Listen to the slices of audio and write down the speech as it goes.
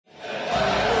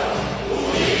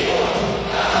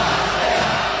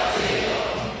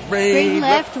Green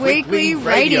Left Weekly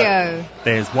Radio.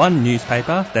 There's one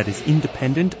newspaper that is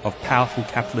independent of powerful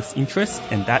capitalist interests,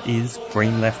 and that is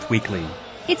Green Left Weekly.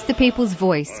 It's the people's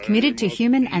voice, committed to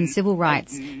human and civil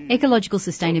rights, ecological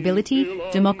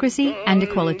sustainability, democracy and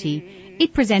equality.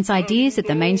 It presents ideas that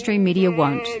the mainstream media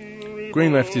won't.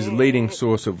 Green Left is a leading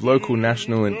source of local,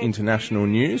 national and international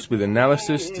news with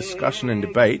analysis, discussion and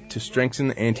debate to strengthen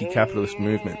the anti-capitalist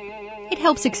movement. It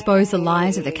helps expose the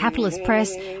lies of the capitalist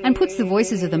press and puts the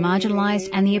voices of the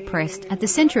marginalised and the oppressed at the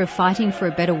centre of fighting for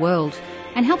a better world,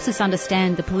 and helps us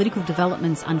understand the political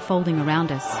developments unfolding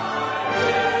around us.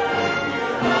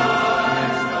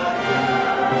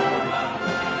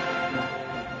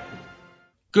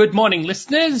 Good morning,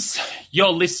 listeners. You're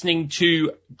listening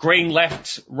to Green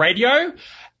Left Radio,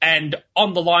 and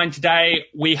on the line today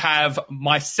we have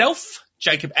myself,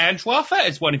 Jacob Anschwaffer,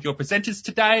 as one of your presenters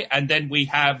today, and then we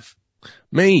have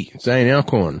me, Zane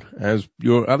Alcorn, as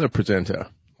your other presenter.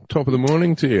 Top of the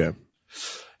morning to you.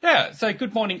 Yeah, so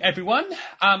good morning, everyone.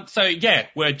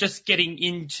 We're just getting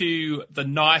into the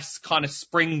nice kind of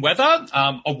spring weather,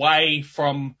 away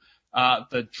from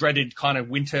the dreaded kind of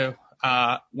winter.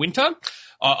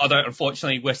 Although,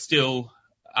 unfortunately, we're still,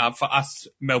 for us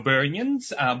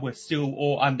Melburnians, we're still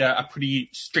all under a pretty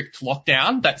strict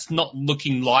lockdown. That's not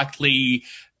looking likely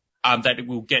that it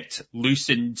will get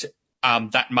loosened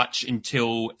that much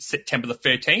until September the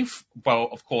 13th. Well,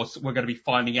 of course, we're going to be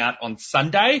finding out on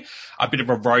Sunday a bit of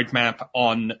a roadmap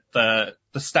on the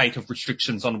state of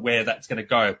restrictions on where that's going to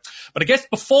go. But I guess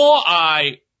before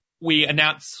we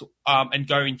announce and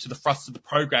go into the thrust of the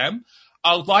program,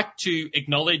 I would like to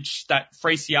acknowledge that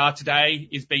 3CR today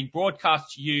is being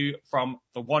broadcast to you from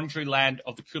the Wurundjeri land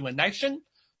of the Kulin Nation.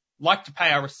 I'd like to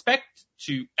pay our respect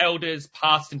to elders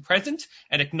past and present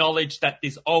and acknowledge that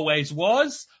this always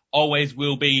was, always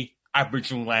will be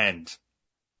Aboriginal land.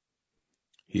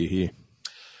 Hear, hear.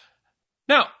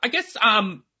 Now, I guess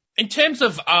in terms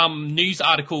of news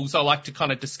articles I like to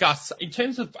kind of discuss, in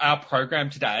terms of our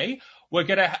program today,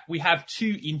 we have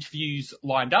two interviews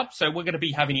lined up. So we're going to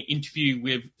be having an interview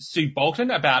with Sue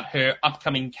Bolton about her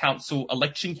upcoming council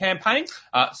election campaign.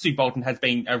 Sue Bolton has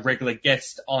been a regular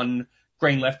guest on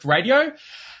Green Left Radio.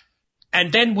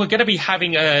 And then we're going to be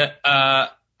having an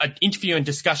interview and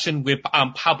discussion with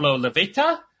Pablo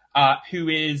Levita, who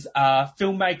is a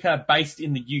filmmaker based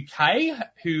in the UK,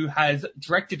 who has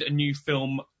directed a new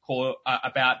film called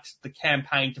about the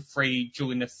campaign to free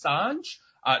Julian Assange,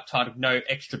 titled No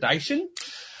Extradition,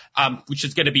 which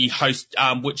is going to be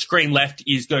which Green Left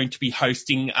is going to be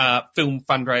hosting a film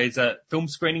fundraiser film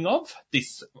screening of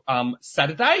this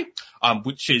Saturday,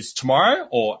 which is tomorrow,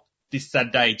 or this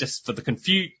Saturday, just for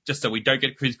the just so we don't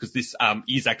get confused, because this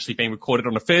is actually being recorded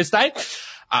on a Thursday.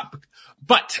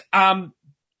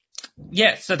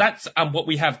 So that's what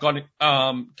we have got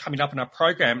coming up in our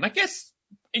program. And I guess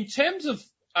in terms of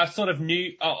sort of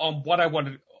new on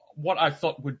what I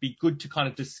thought would be good to kind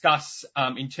of discuss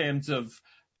in terms of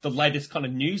the latest kind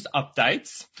of news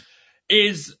updates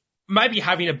is maybe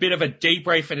having a bit of a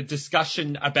debrief and a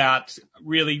discussion about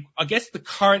really, I guess, the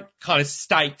current kind of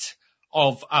state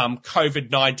of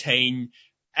COVID-19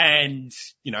 and,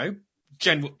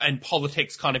 general and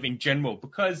politics kind of in general,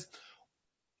 because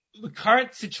the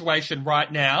current situation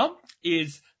right now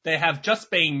is there have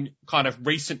just been kind of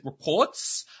recent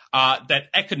reports that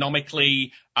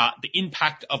economically the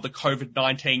impact of the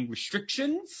COVID-19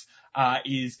 restrictions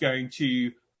is going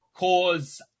to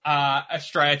cause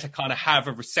Australia to kind of have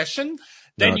a recession.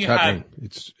 Then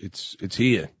it's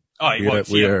here.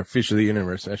 We are officially in a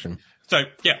recession. So,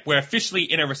 yeah, we're officially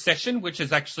in a recession, which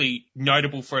is actually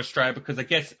notable for Australia because I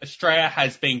guess Australia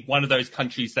has been one of those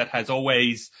countries that has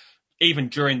always, even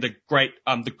during the great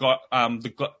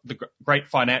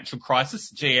financial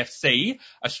crisis, GFC,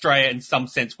 Australia in some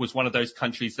sense was one of those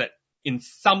countries that in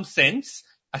some sense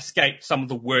escaped some of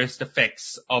the worst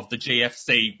effects of the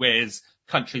GFC, whereas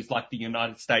countries like the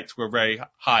United States were very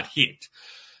hard hit.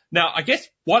 Now, I guess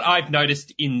what I've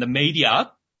noticed in the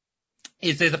media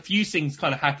is there's a few things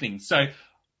kind of happening. So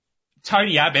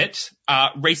Tony Abbott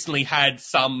recently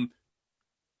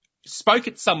spoke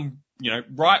at some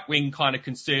right-wing kind of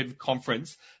conservative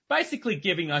conference, basically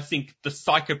giving, I think, the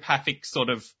psychopathic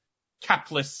sort of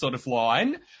capitalist sort of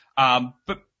line,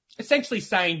 but essentially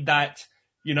saying that,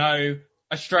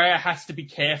 Australia has to be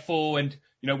careful and,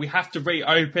 we have to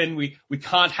reopen. We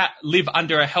can't live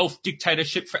under a health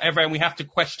dictatorship forever, and we have to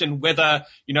question whether,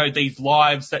 these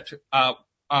lives that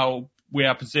we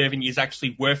are preserving is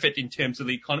actually worth it in terms of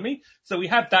the economy. So we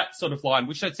have that sort of line,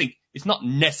 which I think is not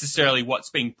necessarily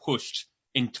what's being pushed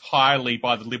entirely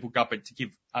by the Liberal government to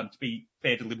be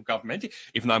fair to Liberal government,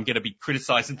 even though I'm going to be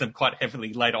criticising them quite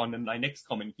heavily later on in my next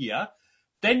comment here.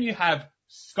 then you have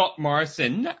Scott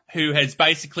Morrison, who has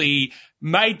basically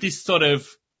made this sort of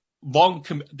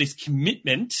this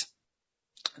commitment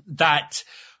that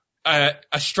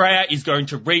Australia is going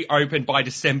to reopen by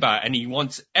December, and he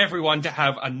wants everyone to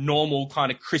have a normal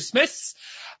kind of Christmas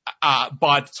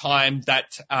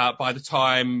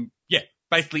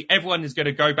basically everyone is going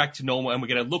to go back to normal, and we're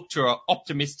going to look to an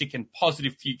optimistic and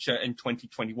positive future in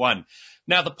 2021.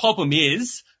 Now, the problem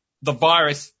is the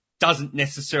virus doesn't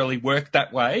necessarily work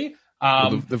that way.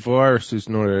 The virus is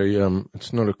not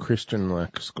it's not a Christian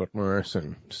like Scott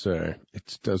Morrison, so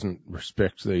it doesn't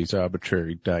respect these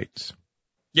arbitrary dates.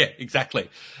 Yeah, exactly.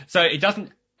 So it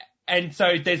doesn't, and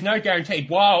so there's no guarantee.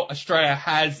 While Australia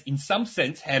has, in some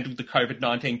sense, handled the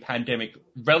COVID-19 pandemic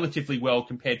relatively well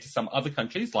compared to some other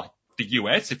countries like the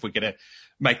US, if we're going to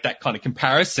make that kind of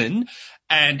comparison,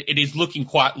 and it is looking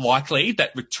quite likely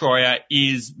that Victoria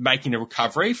is making a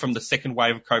recovery from the second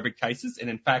wave of COVID cases. And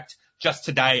in fact, just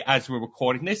today, as we're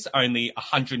recording this, only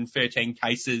 113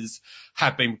 cases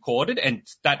have been recorded, and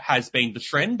that has been the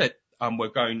trend that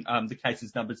the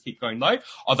cases numbers keep going low,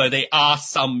 although there are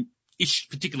some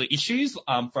particular issues,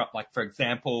 for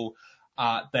example,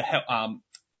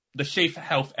 the chief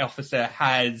health officer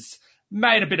has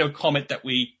made a bit of a comment that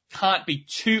we can't be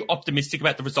too optimistic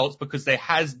about the results because there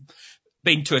has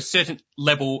been to a certain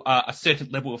level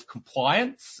of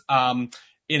compliance,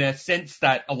 in a sense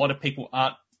that a lot of people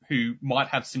who might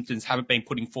have symptoms haven't been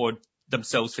putting forward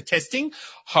themselves for testing.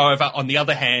 However, on the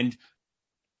other hand,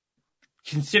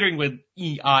 considering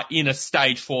we are in a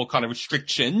stage 4 kind of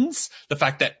restrictions, the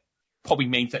fact that probably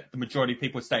means that the majority of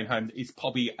people are staying home is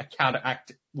probably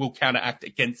will counteract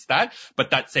against that. But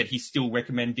that said, he's still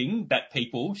recommending that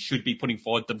people should be putting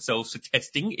forward themselves for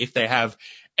testing if they have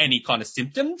any kind of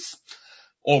symptoms,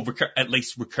 or at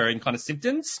least recurring kind of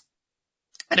symptoms.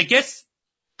 And I guess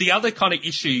the other kind of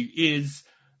issue is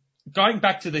going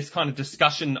back to this kind of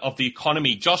discussion of the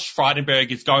economy. Josh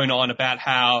Frydenberg is going on about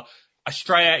how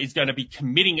Australia is going to be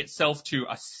committing itself to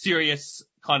a serious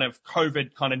kind of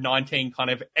COVID-19 kind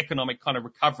of economic kind of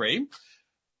recovery.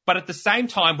 But at the same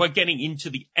time, we're getting into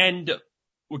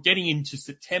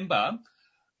September.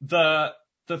 The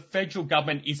federal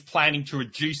government is planning to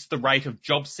reduce the rate of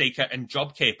JobSeeker and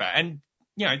JobKeeper. And,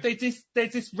 there's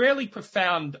this really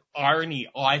profound irony,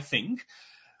 I think.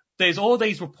 There's all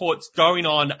these reports going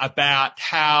on about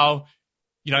how,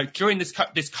 during this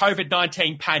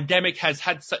COVID-19 pandemic has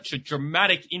had such a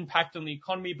dramatic impact on the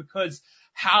economy because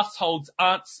households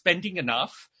aren't spending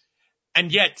enough,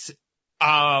 and yet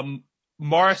the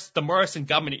Morrison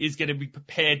government is going to be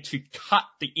prepared to cut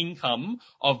the income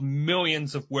of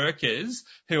millions of workers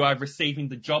who are receiving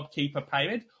the JobKeeper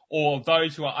payment, or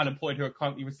those who are unemployed who are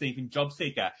currently receiving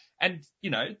JobSeeker. And,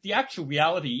 the actual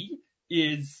reality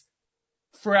is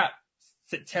throughout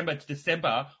September to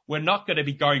December, we're not going to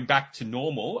be going back to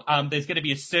normal. There's going to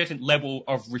be a certain level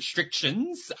of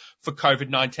restrictions for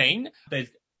COVID-19.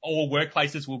 All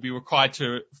workplaces will be required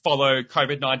to follow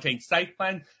COVID-19 safe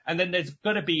plan. And then there's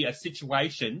going to be a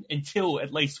situation until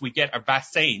at least we get a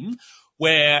vaccine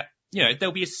where,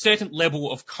 there'll be a certain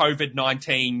level of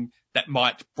COVID-19 that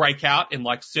might break out in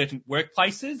like certain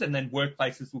workplaces, and then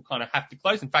workplaces will kind of have to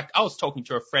close. In fact, I was talking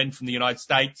to a friend from the United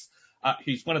States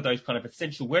who's one of those kind of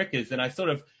essential workers. And I sort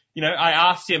of, I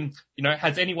asked him,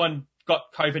 has anyone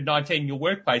got COVID-19 in your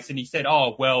workplace? And he said,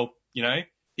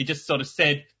 he just sort of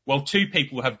said, well, 2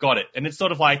 people have got it. And it's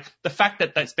sort of like the fact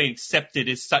that that's been accepted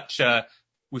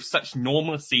with such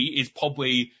normalcy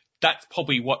that's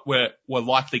probably what we're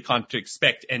likely kind of to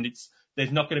expect. And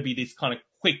there's not going to be this kind of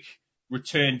quick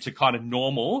return to kind of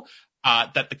normal,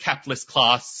 that the capitalist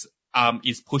class,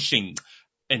 is pushing.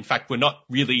 In fact, we're not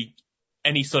really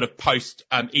any sort of post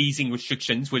easing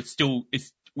restrictions.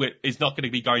 Is not going to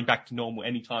be going back to normal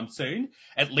anytime soon,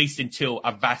 at least until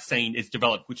a vaccine is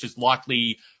developed, which is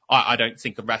likely. I don't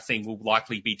think a vaccine will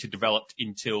likely be developed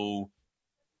until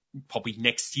probably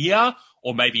next year,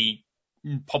 or maybe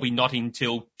probably not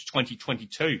until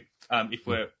 2022,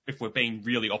 if we're being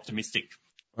really optimistic.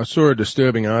 I saw a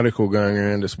disturbing article going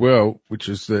around as well, which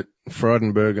is that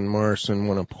Frydenberg and Morrison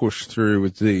want to push through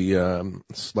with the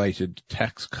slated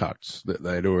tax cuts that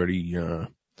they'd already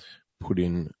put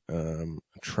in a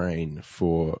train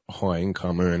for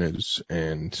high-income earners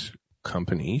and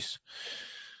companies.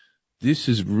 This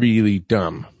is really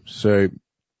dumb. So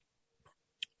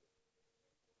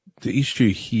the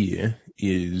issue here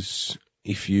is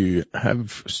if you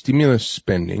have stimulus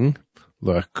spending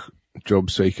like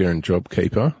JobSeeker and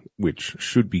JobKeeper, which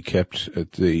should be kept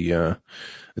at the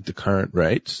current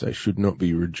rates, they should not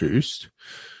be reduced.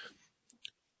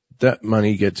 That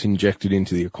money gets injected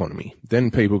into the economy.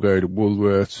 Then people go to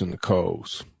Woolworths and the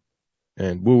Coles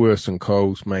and Woolworths and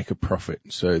Coles make a profit.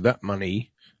 So that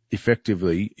money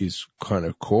effectively is kind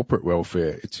of corporate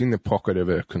welfare. It's in the pocket of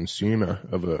a consumer,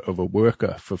 of a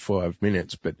worker for 5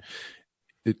 minutes, but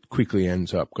it quickly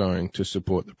ends up going to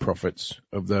support the profits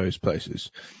of those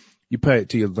places. You pay it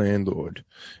to your landlord.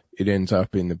 It ends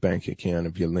up in the bank account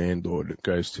of your landlord. It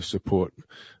goes to support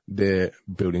their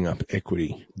building up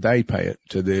equity. They pay it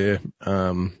to their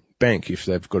bank if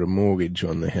they've got a mortgage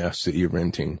on the house that you're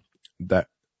renting. That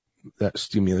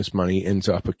stimulus money ends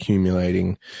up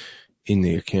accumulating in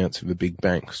the accounts of the big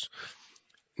banks.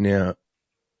 Now,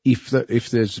 if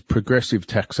there's progressive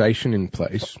taxation in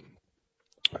place,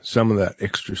 some of that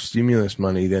extra stimulus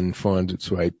money then finds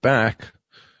its way back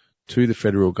to the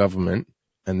federal government,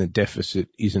 and the deficit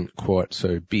isn't quite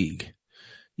so big.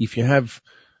 If you have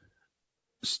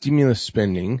stimulus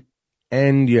spending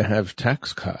and you have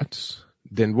tax cuts,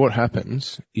 then what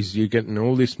happens is you're getting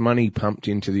all this money pumped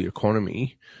into the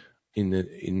economy in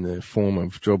the form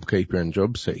of JobKeeper and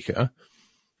JobSeeker.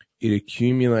 It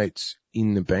accumulates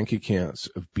in the bank accounts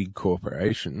of big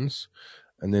corporations,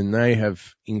 and then they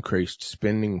have increased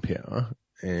spending power,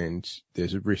 and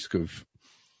there's a risk of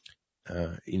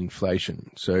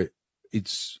inflation. So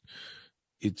it's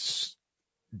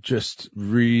just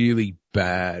really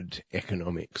bad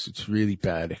economics. It's really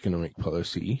bad economic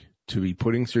policy to be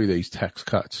putting through these tax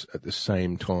cuts at the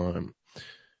same time.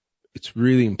 It's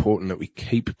really important that we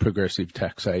keep progressive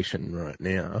taxation right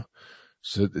now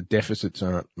so that the deficits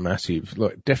aren't massive.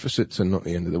 Like, deficits are not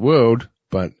the end of the world,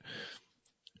 but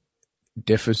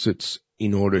deficits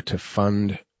in order to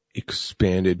fund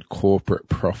expanded corporate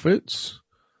profits,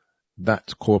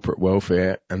 that's corporate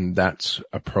welfare, and that's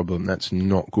a problem. That's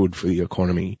not good for the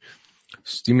economy.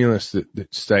 Stimulus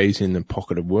that stays in the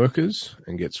pocket of workers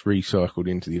and gets recycled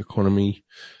into the economy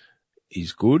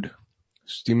is good.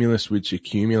 Stimulus which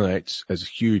accumulates as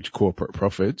huge corporate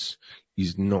profits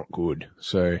is not good.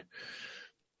 So,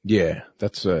 yeah,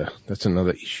 that's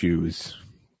another issue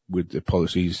with the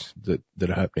policies that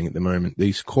are happening at the moment.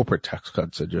 These corporate tax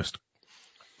cuts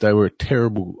they were a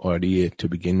terrible idea to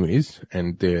begin with,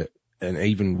 and they're an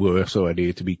even worse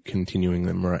idea to be continuing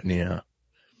them right now.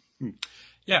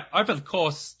 Yeah,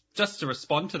 just to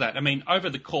respond to that, I mean, over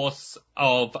the course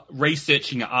of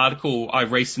researching an article I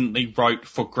recently wrote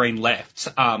for Green Left,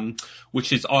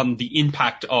 which is on the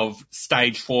impact of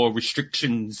stage 4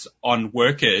 restrictions on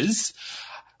workers,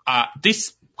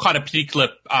 this kind of particular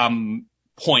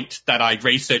point that I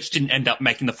researched didn't end up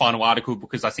making the final article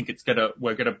because I think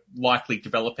we're gonna likely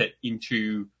develop it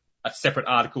into a separate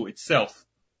article itself.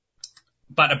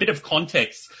 But a bit of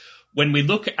context, when we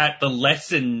look at the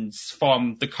lessons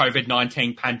from the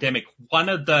COVID-19 pandemic,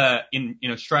 in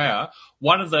Australia,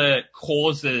 one of the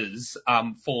causes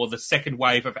for the second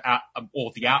wave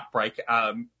or the outbreak,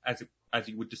 as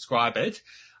you would describe it,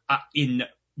 in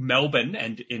Melbourne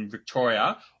and in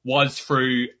Victoria, was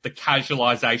through the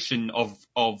casualisation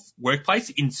of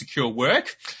workplace, insecure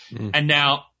work. And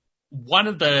now, one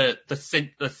of the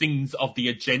things of the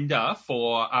agenda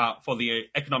for the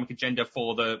economic agenda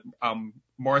for the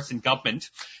Morrison government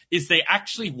is they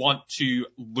actually want to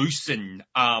loosen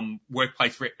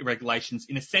workplace regulations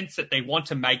in a sense that they want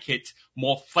to make it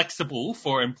more flexible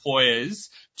for employers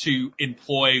to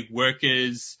employ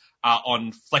workers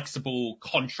on flexible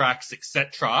contracts,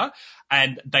 etc.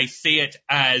 And they see it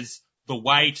as the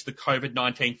way to the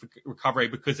COVID-19 recovery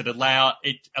because it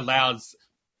allows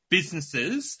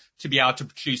businesses to be able to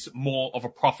produce more of a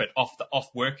profit off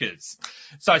workers.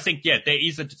 So I think, yeah, there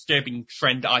is a disturbing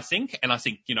trend, I think, and I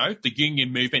think, the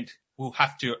union movement will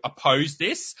have to oppose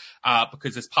this,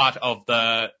 because as part of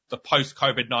the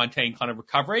post-COVID-19 kind of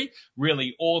recovery,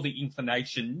 really all the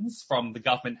inclinations from the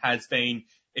government has been,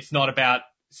 it's not about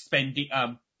spending,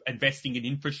 investing in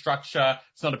infrastructure.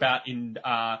 It's not about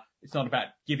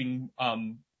giving,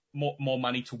 more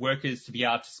money to workers to be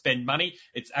able to spend money.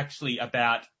 It's actually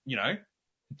about,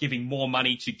 giving more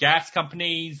money to gas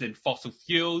companies and fossil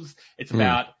fuels. It's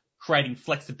about creating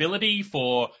flexibility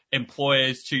for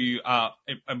employers to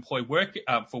employ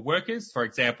workers. For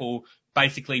example,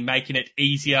 basically making it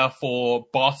easier for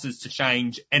bosses to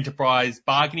change enterprise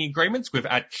bargaining agreements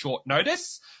at short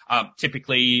notice.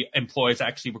 Typically, employers are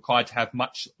actually required to have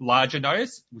much larger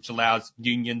notice, which allows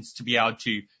unions to be able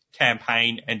to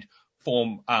campaign and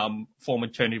form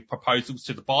alternative proposals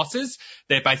to the bosses.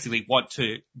 They basically want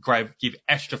to give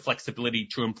extra flexibility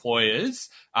to employers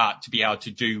to be able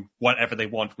to do whatever they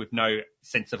want with no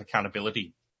sense of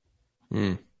accountability.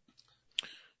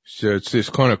 So it's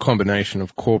this kind of combination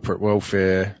of corporate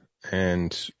welfare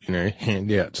and,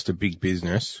 handouts to big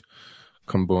business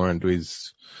combined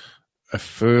with a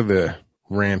further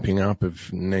ramping up of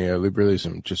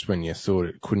neoliberalism just when you thought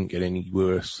it couldn't get any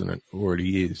worse than it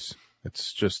already is.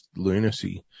 It's just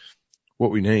lunacy.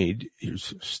 What we need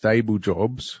is stable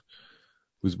jobs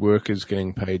with workers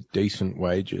getting paid decent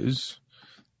wages.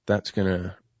 That's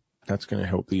gonna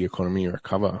help the economy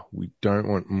recover. We don't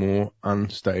want more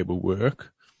unstable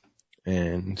work,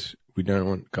 and we don't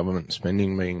want government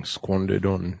spending being squandered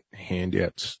on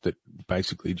handouts that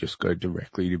basically just go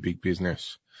directly to big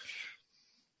business.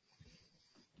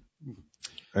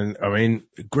 And I mean,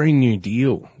 Green New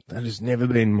Deal, that has never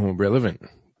been more relevant.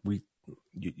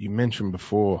 You mentioned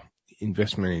before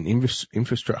investment in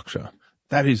infrastructure.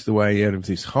 That is the way out of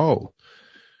this hole.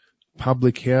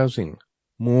 Public housing,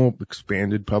 more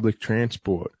expanded public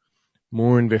transport,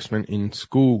 more investment in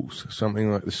schools, something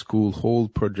like the school hall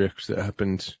projects that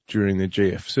happened during the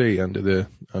GFC under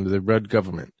the Rudd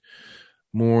government,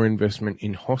 more investment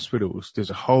in hospitals. There's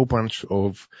a whole bunch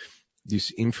of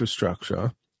this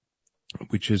infrastructure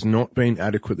which has not been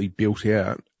adequately built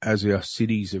out as our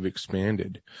cities have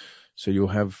expanded. So you'll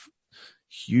have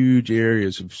huge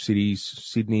areas of cities,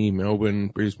 Sydney, Melbourne,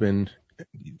 Brisbane,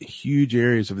 huge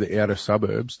areas of the outer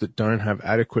suburbs that don't have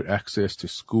adequate access to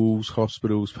schools,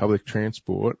 hospitals, public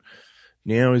transport.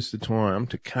 Now is the time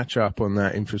to catch up on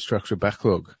that infrastructure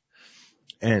backlog.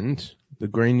 And the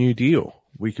Green New Deal.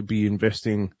 We could be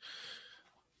investing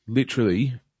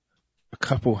literally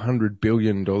 $200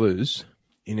 billion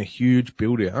in a huge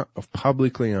build-out of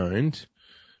publicly owned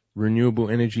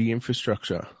renewable energy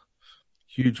infrastructure.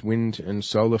 Huge wind and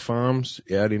solar farms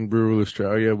out in rural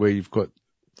Australia where you've got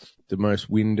the most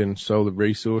wind and solar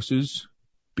resources,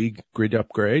 big grid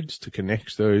upgrades to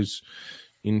connect those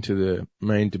into the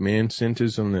main demand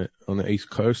centres on the east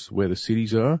coast where the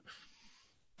cities are.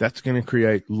 That's going to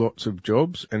create lots of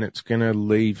jobs, and it's going to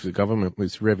leave the government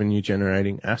with revenue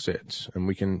generating assets, and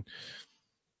we can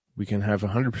have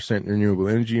 100% renewable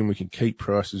energy and we can keep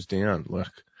prices down.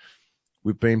 Like,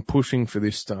 we've been pushing for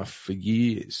this stuff for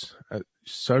years.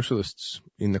 Socialists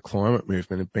in the climate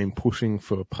movement have been pushing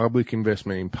for public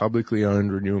investment in publicly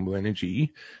owned renewable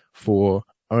energy for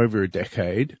over a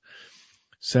decade.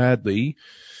 Sadly,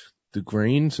 the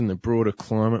Greens and the broader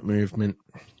climate movement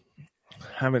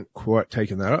haven't quite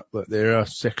taken that up, but there are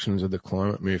sections of the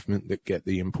climate movement that get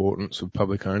the importance of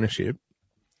public ownership.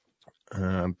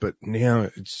 But now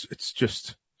it's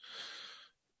just,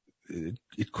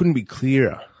 it couldn't be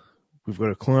clearer. We've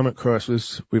got a climate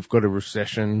crisis. We've got a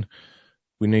recession.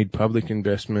 We need public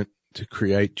investment to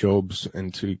create jobs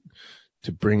and to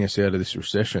bring us out of this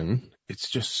recession. It's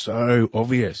just so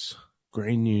obvious.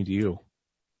 Green New Deal.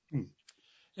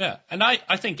 Yeah. And I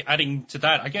think adding to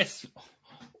that, I guess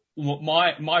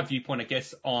my viewpoint, I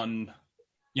guess, on,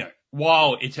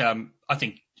 while it, I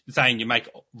think, Zane, you make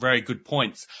very good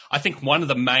points. I think one of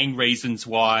the main reasons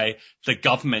why the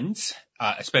government,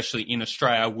 especially in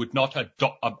Australia, would not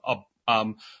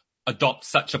adopt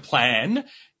such a plan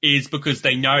is because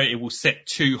they know it will set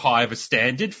too high of a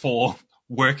standard for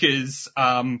workers,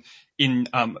 because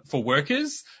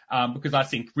I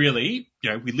think really,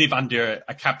 we live under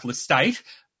a capitalist state.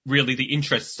 Really, the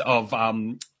interests of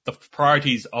the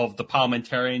priorities of the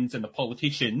parliamentarians and the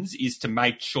politicians is to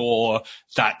make sure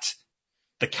that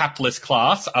the capitalist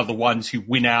class are the ones who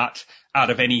win out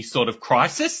of any sort of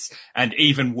crisis. And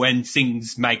even when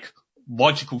things make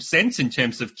logical sense in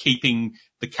terms of keeping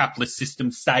the capitalist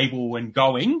system stable and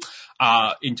going,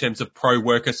 in terms of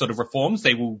pro-worker sort of reforms,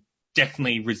 they will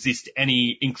definitely resist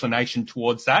any inclination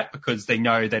towards that because they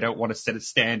know they don't want to set a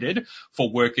standard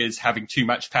for workers having too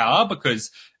much power, because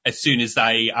as soon as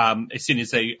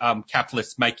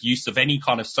capitalists make use of any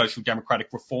kind of social democratic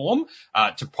reform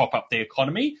to prop up the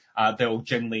economy, they'll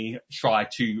generally try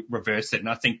to reverse it. And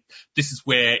I think this is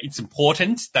where it's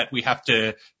important that we have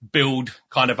to build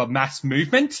kind of a mass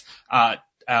movement that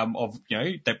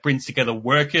brings together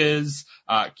workers,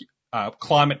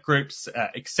 climate groups,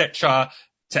 etc.,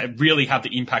 to really have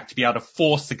the impact to be able to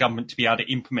force the government to be able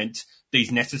to implement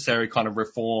these necessary kind of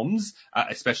reforms,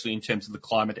 especially in terms of the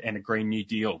climate and a Green New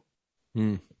Deal.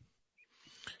 Yeah,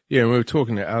 we were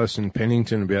talking to Alison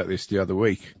Pennington about this the other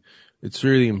week. It's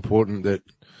really important that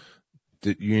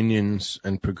unions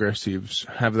and progressives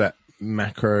have that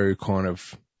macro kind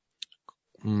of,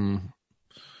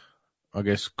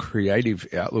 creative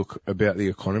outlook about the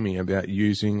economy, about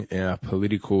using our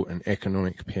political and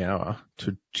economic power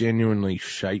to genuinely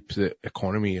shape the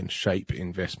economy and shape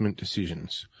investment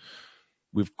decisions.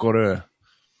 We've got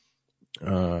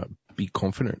to be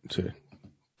confident to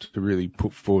really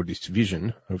put forward this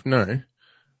vision of, no,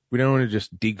 we don't want to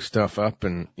just dig stuff up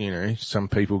and, some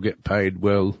people get paid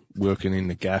well working in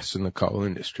the gas and the coal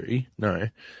industry. No,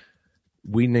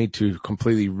 we need to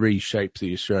completely reshape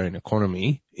the Australian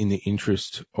economy in the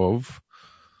interest of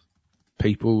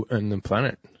people and the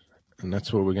planet. And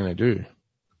that's what we're going to do.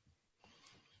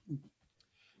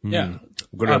 Yeah.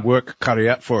 We've got our work cut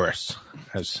out for us,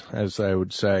 as they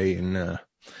would say in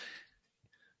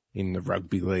the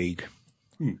rugby league.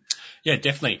 Yeah,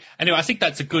 definitely. Anyway, I think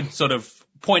that's a good sort of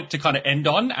point to kind of end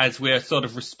on as we're sort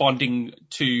of responding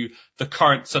to the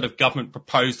current sort of government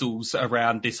proposals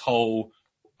around this whole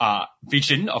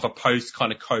vision of a post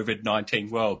kind of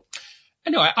COVID-19 world.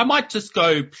 Anyway, I might just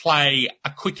go play a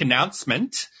quick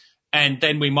announcement and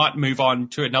then we might move on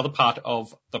to another part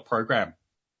of the program.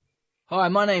 Hi,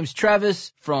 my name's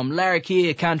Travis from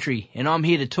Larrakia Country, and I'm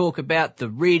here to talk about the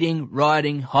Reading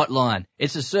Writing Hotline.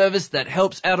 It's a service that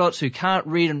helps adults who can't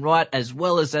read and write as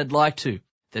well as they'd like to.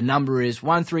 The number is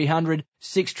 1300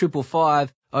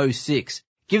 655 06.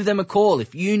 Give them a call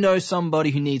if you know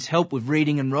somebody who needs help with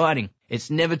reading and writing. It's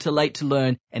never too late to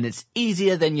learn, and it's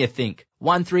easier than you think.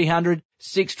 1300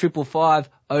 655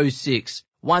 06.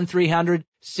 1300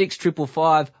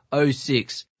 655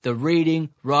 06. The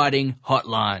Reading Writing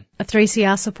Hotline. A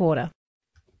 3CR supporter.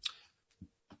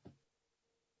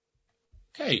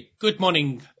 Okay, good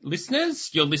morning,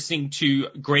 listeners. You're listening to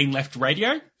Green Left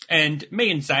Radio, and me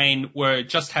and Zane were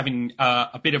just having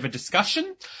a bit of a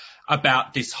discussion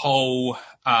about this whole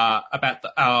about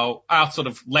our sort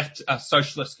of left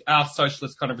socialist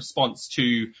kind of response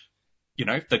to, you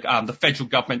know, the federal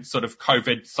government sort of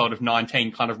COVID sort of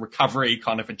 19 kind of recovery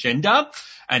kind of agenda,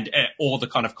 and all the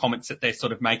kind of comments that they're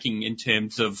sort of making in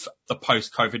terms of the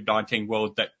post COVID-19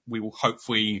 world that we will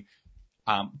hopefully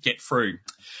get through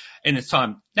in this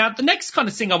time. Now, the next kind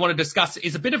of thing I want to discuss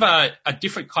is a bit of a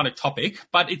different kind of topic,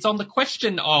 but it's on the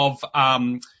question of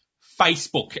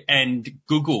Facebook and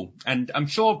Google. And I'm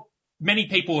sure many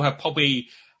people have probably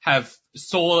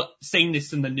seen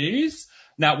this in the news.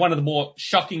 Now, one of the more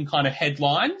shocking kind of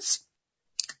headlines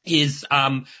is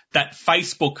that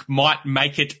Facebook might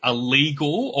make it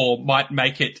illegal or might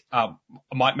make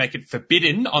it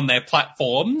forbidden on their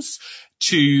platforms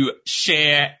to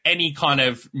share any kind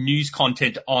of news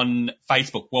content on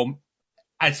Facebook. Well,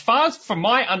 as far as from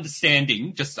my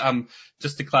understanding, just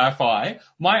to clarify,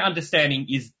 my understanding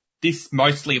is this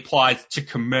mostly applies to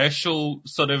commercial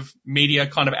sort of media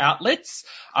kind of outlets.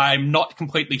 I'm not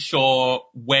completely sure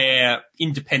where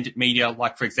independent media,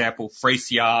 like for example,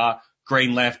 3CR,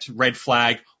 Green Left, Red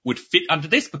Flag would fit under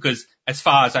this, because as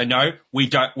far as I know,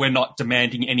 we're not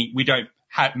demanding we don't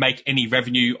make any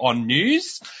revenue on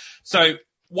news. So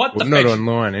not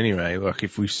online anyway. Like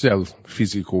if we sell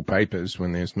physical papers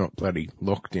when there's not bloody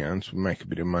lockdowns, we make a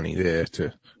bit of money there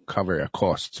to cover our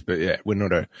costs. But yeah, we're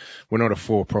not a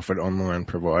for-profit online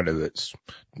provider that's,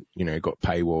 you know, got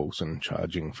paywalls and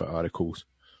charging for articles.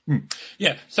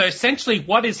 Yeah. So essentially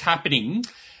what is happening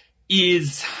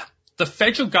is the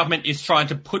federal government is trying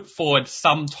to put forward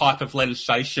some type of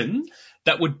legislation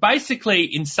that would basically,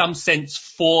 in some sense,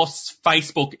 force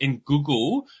Facebook and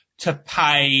Google to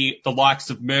pay the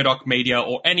likes of Murdoch Media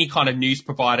or any kind of news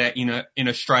provider in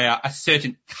Australia a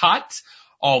certain cut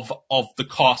of the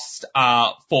cost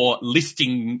for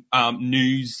listing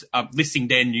listing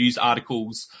their news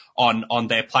articles on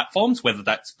their platforms, whether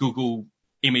that's Google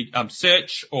image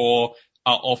search or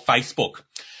Facebook.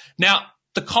 Now,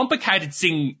 the complicated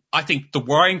thing, I think, the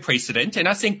worrying precedent, and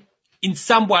I think in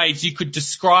some ways you could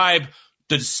describe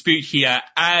the dispute here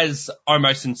as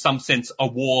almost in some sense a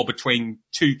war between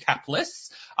two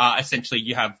capitalists. Essentially,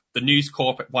 you have the News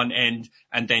Corp at one end,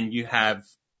 and then you have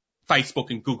Facebook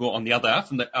and Google on the other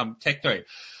from the tech theory.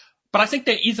 But I think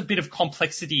there is a bit of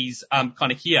complexities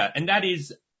kind of here, and that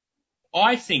is,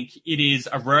 I think it is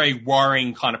a very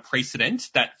worrying kind of precedent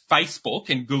that Facebook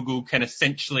and Google can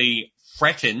essentially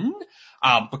threaten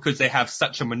because they have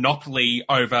such a monopoly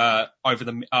over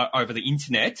the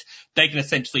internet. They can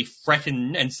essentially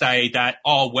threaten and say that,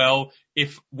 oh, well,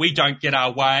 if we don't get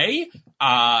our way,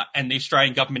 and the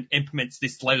Australian government implements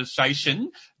this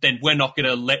legislation, then we're not going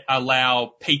to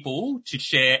allow people to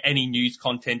share any news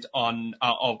content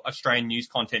of Australian news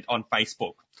content on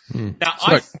Facebook. Now, it's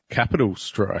like capital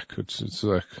strike. It's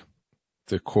like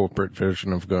the corporate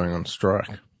version of going on strike.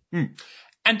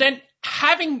 And then,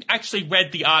 having actually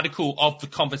read the article of the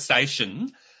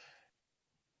conversation,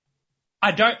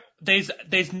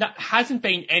 hasn't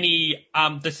been any,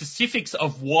 the specifics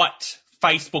of what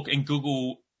Facebook and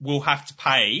Google will have to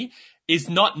pay is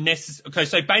not necessary. Okay,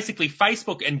 so basically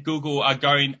Facebook and Google are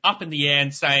going up in the air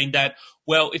and saying that,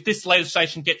 well, if this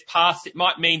legislation gets passed, it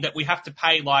might mean that we have to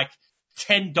pay like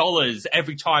 $10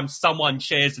 every time someone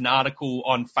shares an article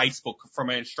on Facebook from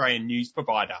an Australian news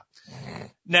provider.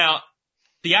 Now,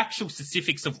 the actual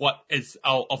specifics of what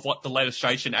the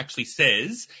legislation actually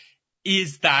says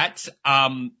is that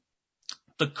the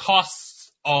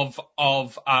costs the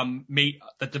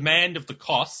demand of the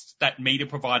costs that media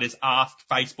providers ask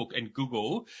Facebook and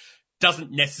Google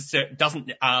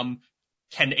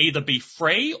can either be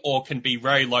free or can be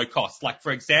very low cost. Like,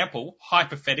 for example,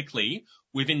 hypothetically,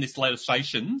 within this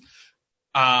legislation,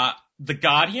 The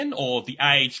Guardian or The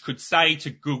Age could say to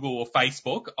Google or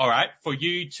Facebook, all right, for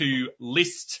you to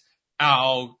list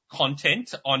our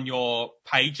content on your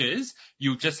pages,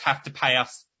 you'll just have to pay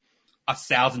us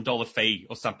 $1,000 fee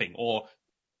or something, or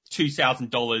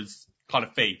 $2,000 kind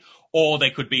of fee. Or they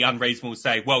could be unreasonable and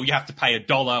say, well, you have to pay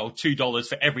 $1 or $2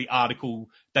 for every article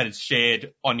that is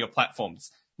shared on your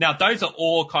platforms. Now, those are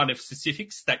all kind of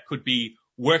specifics that could be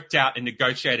worked out and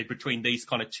negotiated between these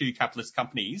kind of two capitalist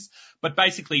companies. But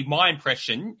basically, my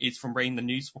impression is from reading the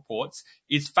news reports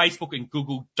is Facebook and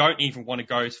Google don't even want to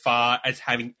go as far as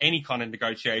having any kind of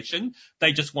negotiation.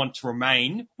 They just want to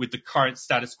remain with the current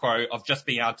status quo of just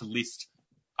being able to list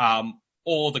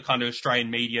all the kind of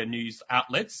Australian media news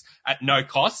outlets at no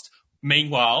cost.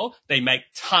 Meanwhile, they make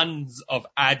tons of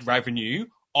ad revenue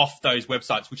off those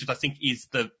websites, which I think is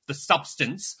the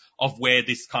substance of where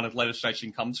this kind of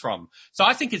legislation comes from. So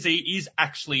I think it is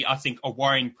actually, I think, a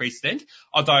worrying precedent.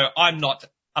 Although I'm not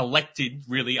elected,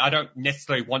 really, I don't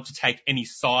necessarily want to take any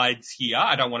sides here.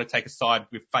 I don't want to take a side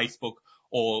with Facebook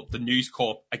or the News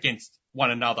Corp against one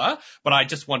another, but I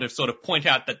just want to sort of point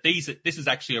out that this is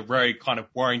actually a very kind of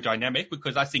worrying dynamic,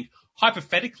 because I think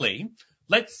hypothetically,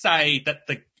 let's say that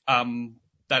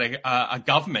a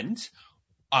government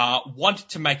wanted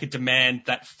to make a demand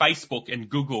that Facebook and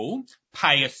Google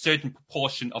pay a certain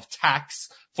proportion of tax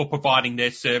for providing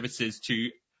their services to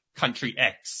country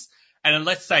X. And then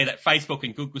let's say that Facebook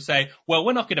and Google say, well,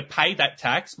 we're not going to pay that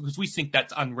tax because we think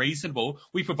that's unreasonable.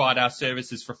 We provide our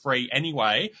services for free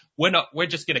anyway. We're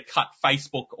just going to cut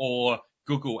Facebook or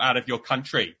Google out of your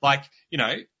country. Like,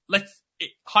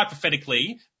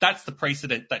 hypothetically, that's the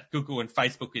precedent that Google and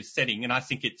Facebook is setting. And I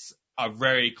think it's a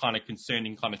very kind of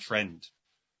concerning kind of trend.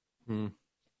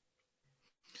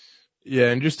 Yeah,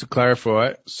 and just to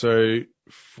clarify, so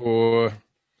for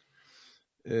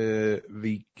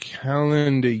the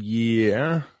calendar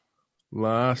year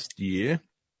last year,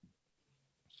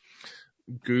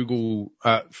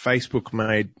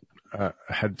 Facebook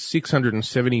had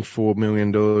 $674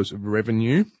 million of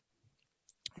revenue.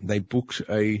 They booked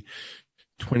a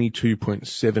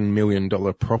 $22.7 million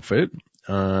profit.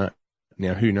 Now,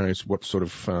 who knows what sort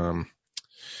of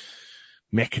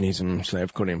mechanisms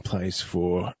they've got in place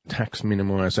for tax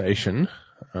minimisation.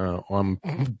 I'm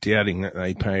doubting that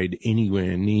they paid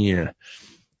anywhere near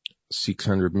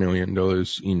 $600 million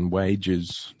in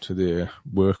wages to their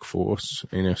workforce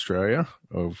in Australia.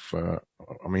 How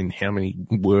many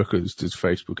workers does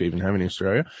Facebook even have in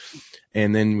Australia?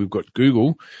 And then we've got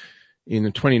Google. In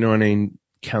the 2019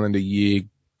 calendar year,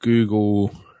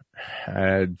 Google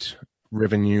had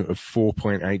revenue of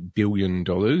 $4.8 billion.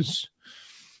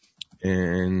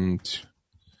 And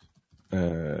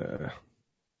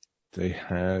they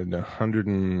had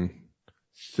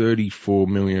 $134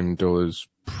 million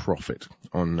profit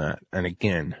on that. And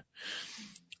again,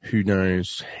 who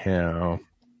knows how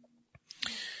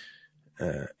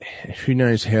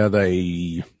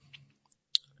they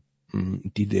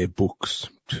did their books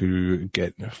to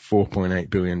get $4.8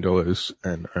 billion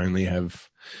and only have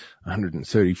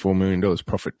 $134 million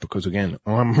profit, because again,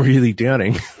 I'm really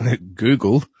doubting that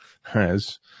Google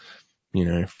has,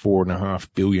 $4.5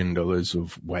 billion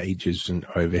of wages and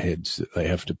overheads that they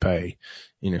have to pay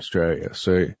in Australia.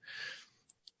 So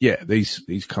yeah,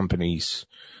 these companies,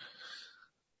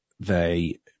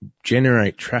 they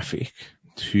generate traffic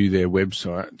to their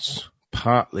websites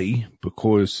partly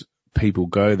because people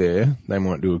go there, they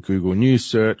might do a Google News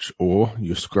search, or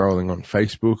you're scrolling on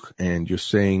Facebook and you're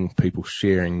seeing people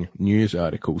sharing news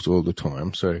articles all the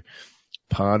time. So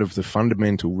part of the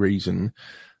fundamental reason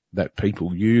that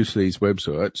people use these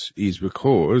websites is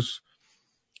because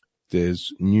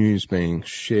there's news being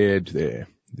shared there.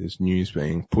 There's news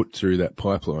being put through that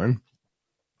pipeline,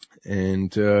 and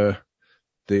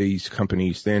these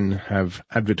companies then have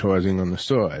advertising on the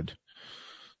side.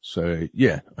 So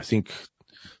yeah, I think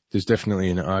there's definitely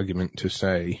an argument to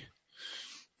say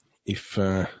if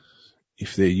they're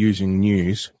using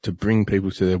news to bring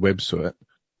people to their website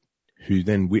who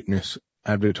then witness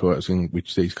advertising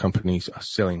which these companies are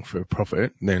selling for a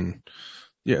profit, then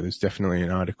yeah, there's definitely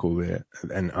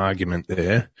an argument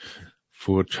there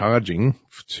for charging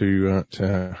to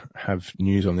have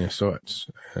news on their sites,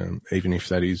 even if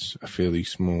that is a fairly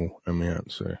small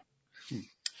amount. So.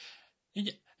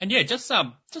 Yeah. And yeah, just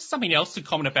something else to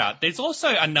comment about. There's also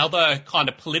another kind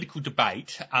of political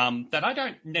debate that I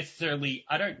don't necessarily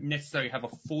have a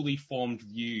fully formed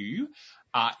view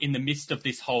in the midst of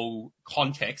this whole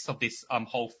context of this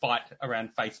whole fight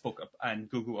around Facebook and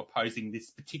Google opposing this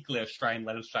particular Australian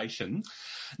legislation.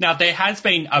 Now, there has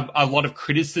been a lot of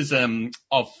criticism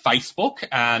of Facebook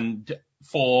and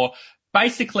for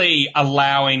basically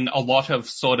allowing a lot of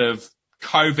sort of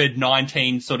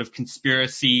COVID-19 sort of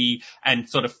conspiracy and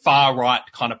sort of far right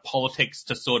kind of politics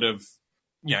to sort of,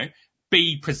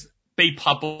 be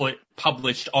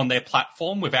published on their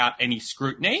platform without any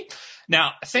scrutiny.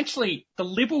 Now, essentially, the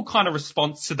Liberal kind of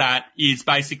response to that is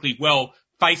basically, well,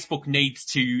 Facebook needs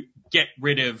to get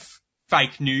rid of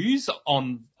fake news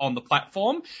on the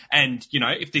platform. And,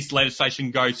 if this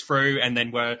legislation goes through and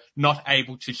then we're not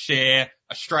able to share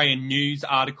Australian news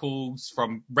articles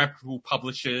from reputable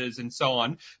publishers and so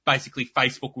on, basically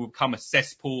Facebook will become a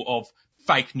cesspool of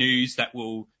fake news that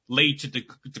will lead to the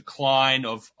decline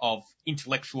of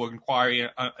intellectual inquiry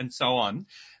and so on.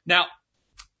 Now,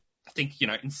 I think,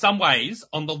 in some ways,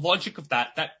 on the logic of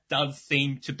that does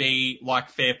seem to be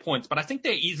like fair points. But I think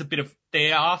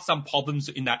there are some problems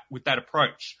with that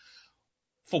approach.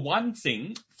 For one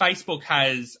thing, Facebook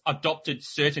has adopted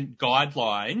certain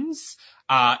guidelines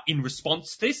in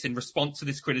response to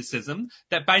this criticism,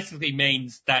 that basically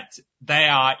means that they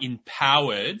are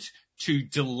empowered to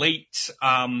delete,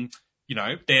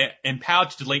 they're empowered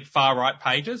to delete far right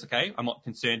pages. Okay, I'm not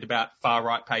concerned about far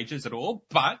right pages at all,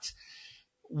 but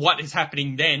what is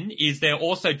happening then is they're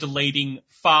also deleting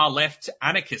far left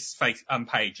anarchist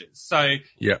pages. So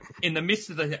in the midst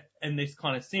of this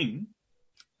kind of thing,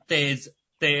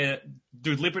 they're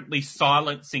deliberately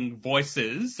silencing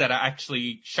voices that are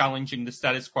actually challenging the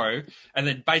status quo. And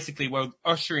then basically we're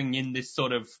ushering in this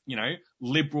sort of,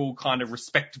 liberal kind of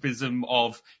respectivism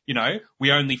of,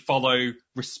 we only follow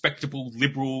respectable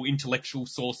liberal intellectual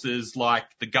sources like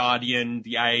The Guardian,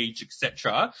 The Age,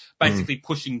 etc. Basically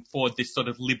pushing forward this sort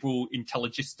of liberal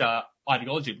intelligista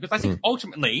ideology. Because I think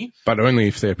ultimately... But only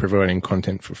if they're providing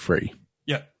content for free.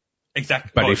 Yeah.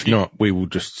 Exactly. But if not, we will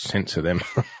just censor them.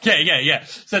 Yeah.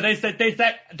 So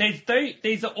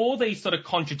there's all these sort of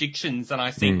contradictions that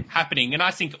I think happening, and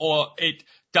I think it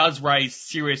does raise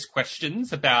serious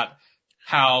questions about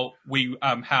how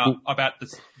about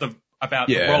the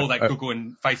role that Google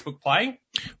and Facebook play.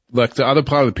 Like the other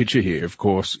part of the picture here, of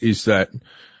course, is that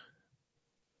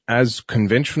as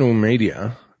conventional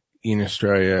media in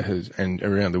Australia and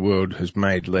around the world has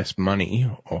made less money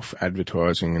off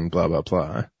advertising and blah, blah,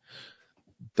 blah,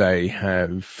 they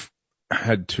have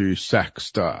had to sack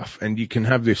staff. And you can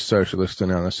have this socialist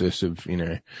analysis of,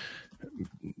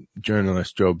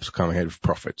 journalist jobs come ahead of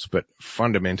profits, but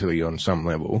fundamentally on some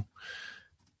level,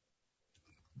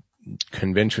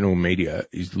 conventional media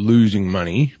is losing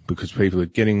money because people are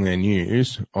getting their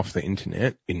news off the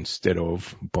internet instead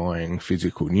of buying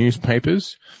physical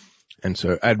newspapers. And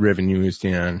so ad revenue is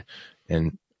down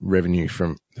and revenue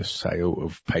from the sale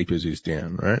of papers is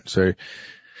down, right? So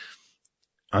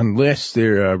unless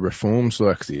there are reforms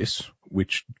like this,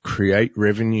 which create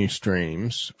revenue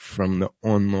streams from the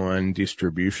online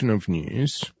distribution of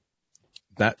news,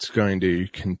 that's going to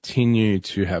continue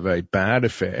to have a bad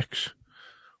effect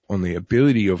on the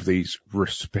ability of these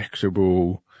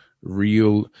respectable,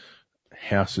 real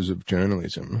houses of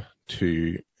journalism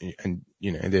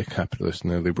they're capitalist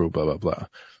and they're liberal, blah, blah, blah.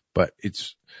 But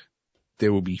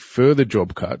there will be further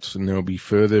job cuts and there will be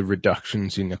further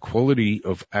reductions in the quality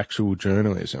of actual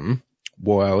journalism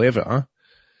while ever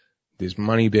there's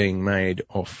money being made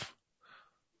off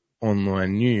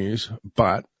online news,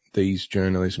 but these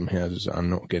journalism houses are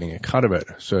not getting a cut of it.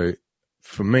 So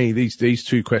for me, these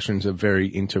two questions are very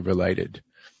interrelated.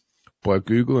 By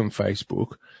Google and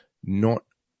Facebook not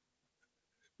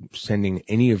sending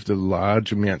any of the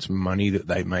large amounts of money that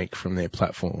they make from their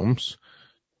platforms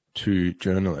to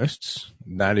journalists,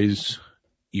 that is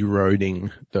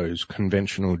eroding those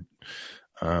conventional,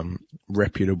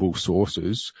 reputable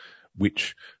sources,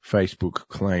 which Facebook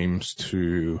claims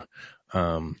to,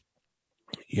 have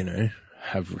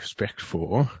respect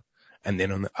for. And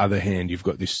then on the other hand, you've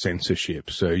got this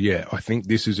censorship. So yeah, I think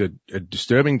this is a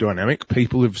disturbing dynamic.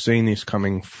 People have seen this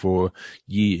coming for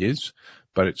years,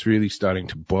 but it's really starting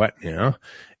to bite now.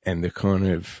 And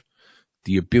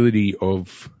the ability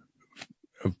of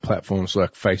platforms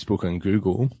like Facebook and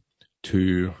Google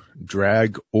to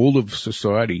drag all of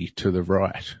society to the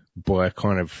right by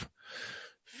kind of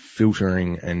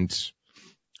filtering and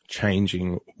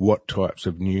changing what types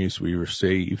of news we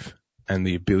receive and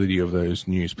the ability of those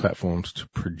news platforms to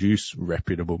produce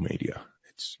reputable media.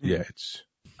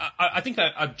 I think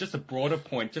just a broader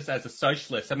point, just as a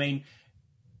socialist, I mean,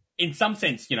 in some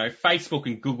sense, Facebook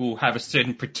and Google have a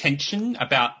certain pretension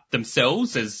about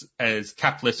themselves as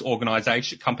capitalist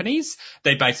companies.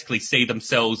 They basically see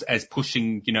themselves as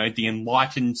pushing, the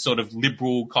enlightened sort of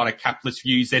liberal kind of capitalist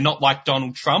views. They're not like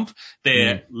Donald Trump.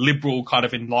 They're liberal kind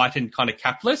of enlightened kind of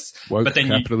capitalists. Woke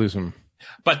capitalism.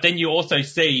 But then you also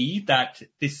see that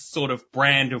this sort of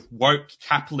brand of woke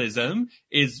capitalism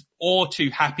is all too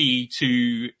happy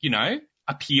to,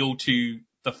 appeal to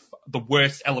the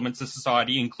worst elements of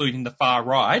society, including the far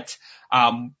right.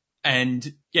 When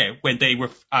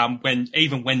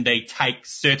they take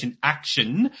certain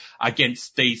action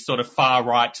against these sort of far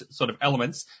right sort of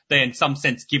elements, they're in some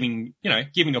sense giving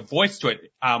a voice to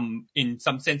it, in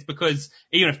some sense, because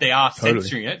even if they are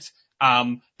censoring it,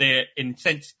 they're in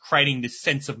sense creating this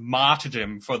sense of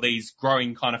martyrdom for these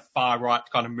growing kind of far right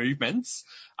kind of movements,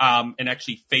 and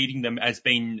actually feeding them as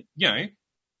being,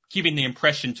 giving the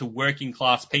impression to working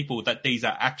class people that these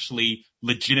are actually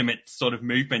legitimate sort of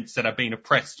movements that are being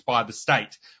oppressed by the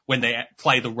state when they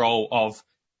play the role of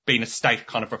being a state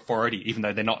kind of authority, even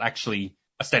though they're not actually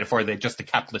a state authority, they're just a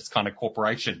capitalist kind of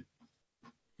corporation.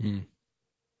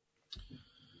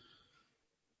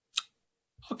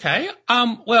 Okay.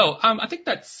 I think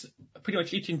that's pretty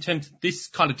much it in terms of this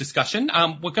kind of discussion.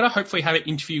 We're going to hopefully have an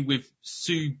interview with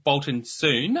Sue Bolton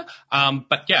soon. I'll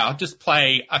just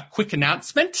play a quick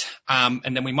announcement,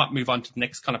 and then we might move on to the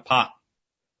next kind of part.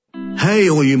 Hey,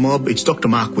 all you mob, it's Dr.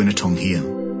 Mark Winnetong here.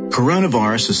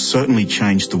 Coronavirus has certainly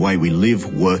changed the way we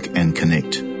live, work and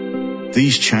connect.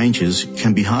 These changes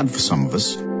can be hard for some of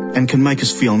us and can make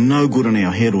us feel no good in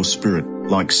our head or spirit,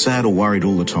 like sad or worried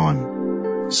all the time.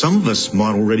 Some of us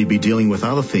might already be dealing with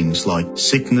other things like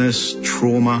sickness,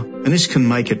 trauma, and this can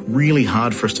make it really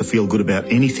hard for us to feel good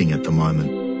about anything at the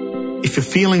moment. If you're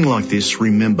feeling like this,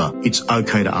 remember, it's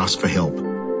okay to ask for help.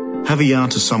 Have a yarn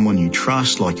to someone you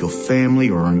trust, like your family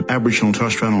or an Aboriginal and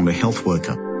Torres Strait Islander health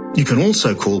worker. You can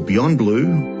also call Beyond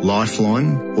Blue,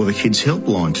 Lifeline, or the Kids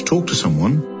Helpline to talk to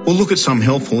someone, or look at some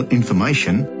helpful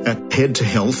information at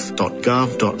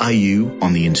headtohealth.gov.au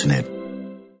on the internet.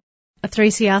 A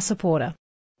 3CR supporter.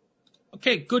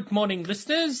 Okay, good morning,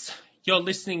 listeners. You're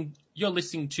listening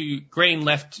to Green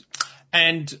Left,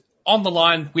 and on the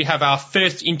line we have our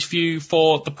first interview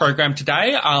for the program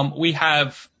today. We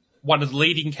have one of the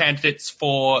leading candidates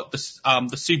for the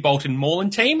Sue Bolton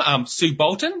Moreland team, Sue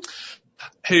Bolton,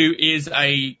 who is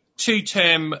a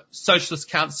two-term socialist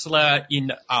councillor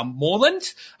in Moreland,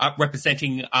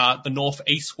 representing the North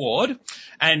East Ward.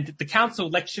 And the council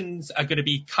elections are going to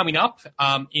be coming up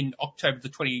on October the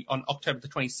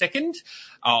 22nd.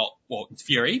 In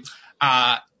theory.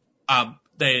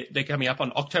 They're coming up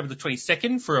on October the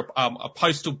 22nd for a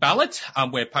postal ballot,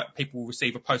 where people will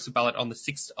receive a postal ballot on the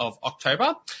 6th of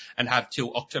October and have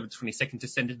till October 22nd to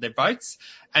send in their votes.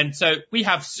 And so we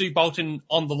have Sue Bolton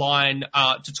on the line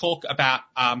to talk about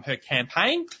her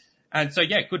campaign. And so,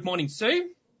 good morning, Sue.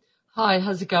 Hi,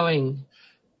 how's it going?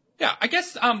 Yeah, I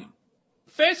guess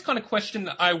first kind of question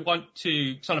I want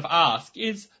to sort of ask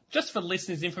is, just for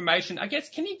listeners' information, I guess,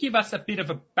 can you give us a bit of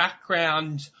a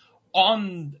background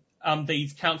on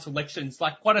these council elections?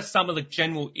 Like, what are some of the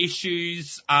general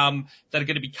issues that are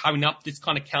going to be coming up this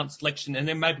kind of council election? And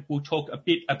then maybe we'll talk a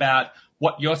bit about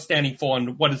what you're standing for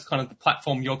and what is kind of the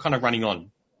platform you're kind of running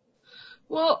on.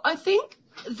 Well, I think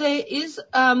there is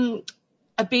a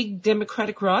big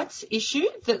democratic rights issue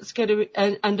that's going to,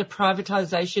 and a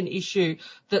privatisation issue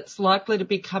that's likely to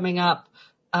be coming up.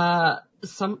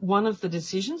 One of the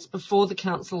decisions before the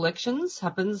council elections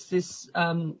happens this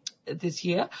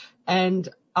year, and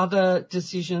other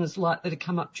decisions likely to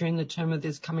come up during the term of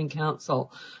this coming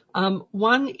council.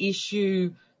 One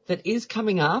issue that is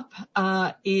coming up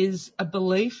is a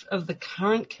belief of the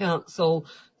current council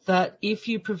that if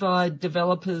you provide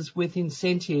developers with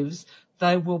incentives,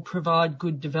 they will provide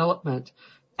good development.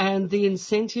 And the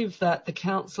incentive that the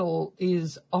council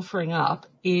is offering up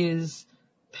is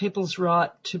people's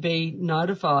right to be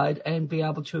notified and be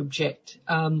able to object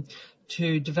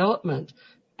to development.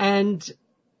 And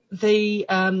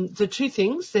the two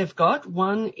things they've got,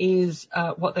 one is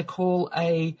what they call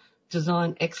a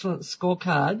design excellence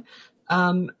scorecard,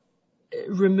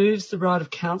 removes the right of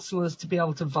councillors to be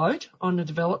able to vote on a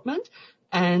development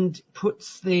and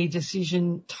puts the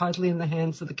decision totally in the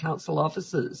hands of the council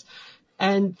officers.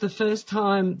 And the first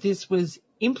time this was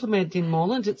implemented in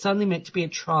Moreland, it's only meant to be a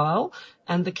trial,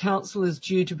 and the council is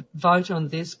due to vote on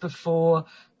this before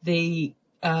the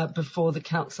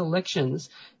council elections.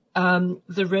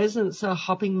 The residents are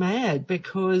hopping mad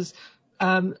because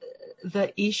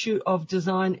the issue of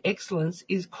design excellence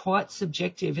is quite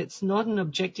subjective. It's not an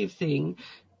objective thing,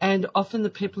 And often the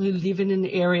people who live in an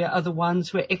area are the ones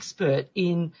who are expert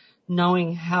in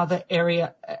knowing how the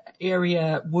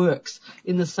area works,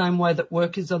 in the same way that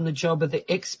workers on the job are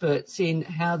the experts in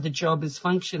how the job is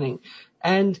functioning.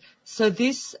 And so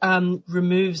this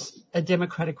removes a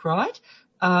democratic right,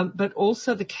 but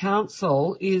also the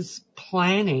council is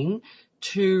planning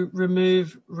to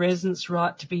remove residents'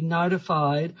 right to be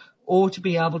notified or to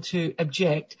be able to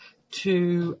object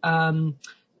to,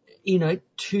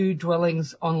 two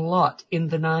dwellings on a lot in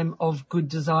the name of good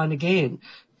design again.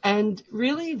 And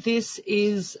really this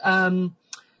is, probably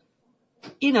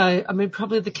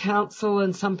the council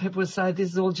and some people would say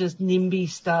this is all just NIMBY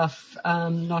stuff,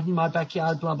 not in my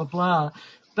backyard, blah, blah, blah.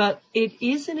 But it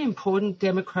is an important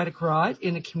democratic right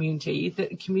in a community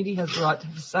that a community has the right to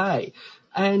have a say.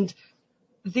 And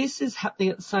this is happening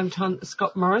at the same time that the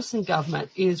Scott Morrison government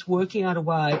is working out a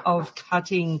way of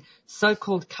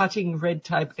so-called cutting red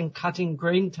tape and cutting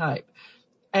green tape.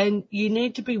 And you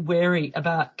need to be wary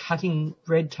about cutting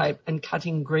red tape and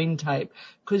cutting green tape,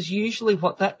 because usually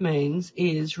what that means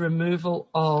is removal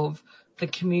of the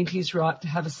community's right to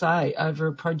have a say over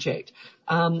a project,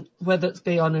 whether it's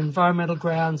be on environmental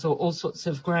grounds or all sorts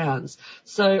of grounds.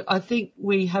 So I think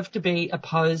we have to be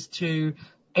opposed to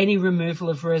any removal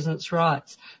of residents'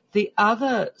 rights. The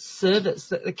other service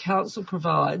that the council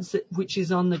provides, which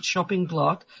is on the chopping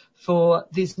block for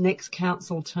this next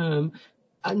council term,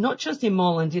 not just in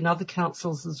Moreland, in other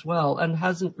councils as well, and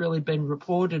hasn't really been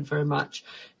reported very much,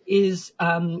 is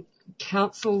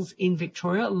councils in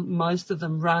Victoria. Most of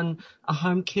them run a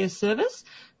home care service.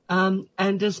 And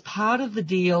as part of the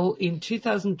deal in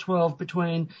 2012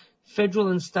 between federal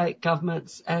and state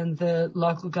governments and the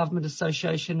Local Government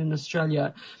Association in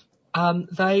Australia,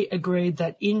 they agreed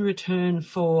that in return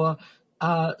for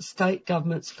state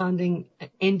governments funding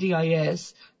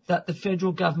NDIS, that the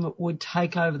federal government would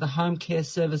take over the home care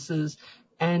services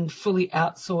and fully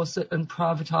outsource it and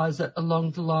privatise it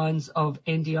along the lines of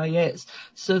NDIS,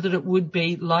 so that it would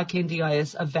be, like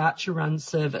NDIS, a voucher-run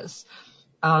service,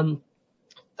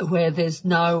 where there's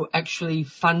no actually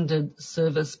funded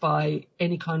service by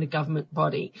any kind of government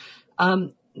body.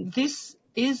 This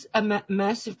is a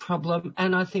massive problem,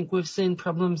 and I think we've seen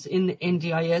problems in the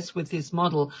NDIS with this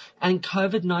model, and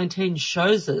COVID-19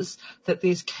 shows us that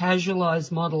this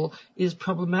casualised model is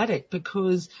problematic,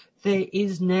 because there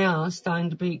is now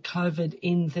starting to be COVID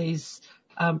in these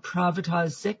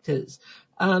privatised sectors.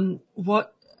 So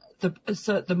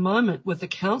at the moment with the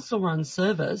council-run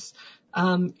service,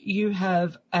 you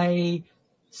have a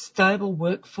stable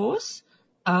workforce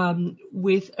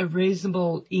with a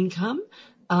reasonable income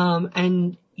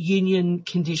and union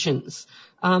conditions.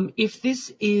 If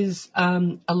this is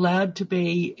allowed to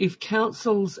be, if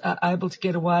councils are able to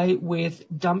get away with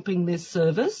dumping this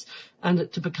service and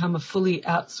it to become a fully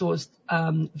outsourced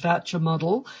voucher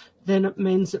model, then it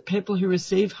means that people who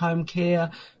receive home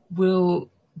care will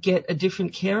get a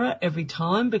different carer every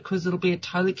time, because it'll be a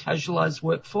totally casualised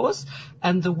workforce,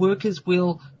 and the workers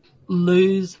will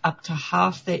lose up to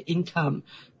half their income,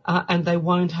 and they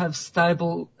won't have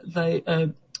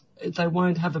they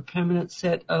won't have a permanent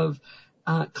set of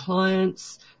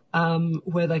clients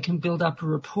where they can build up a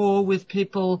rapport with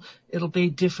people. It'll be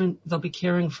different. They'll be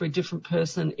caring for a different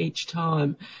person each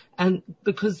time. And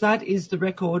because that is the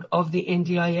record of the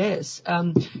NDIS,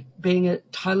 being a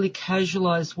totally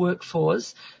casualised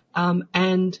workforce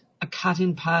and a cut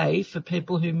in pay for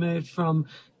people who move from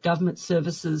government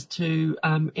services to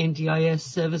NDIS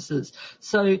services.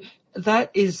 So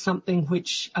that is something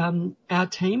which our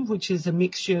team, which is a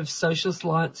mixture of Socialist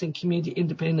Alliance and Community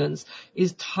Independence,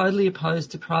 is totally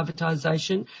opposed to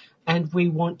privatisation, and we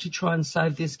want to try and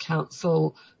save this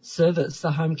council service,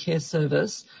 the home care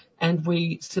service, and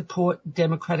we support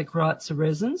democratic rights of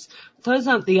residents. Those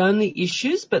aren't the only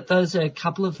issues, but those are a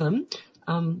couple of them.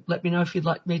 Let me know if you'd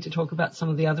like me to talk about some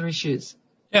of the other issues.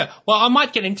 Yeah, well, I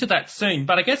might get into that soon,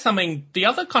 but I guess, the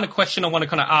other kind of question I want to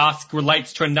kind of ask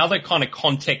relates to another kind of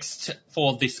context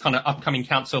for this kind of upcoming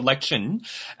council election.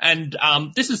 And,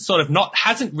 this is sort of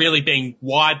hasn't really been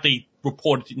widely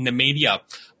reported in the media,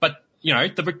 but,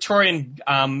 the Victorian,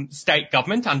 state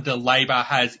government under Labor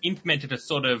has implemented a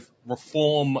sort of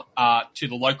reform, to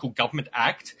the Local Government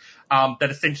Act,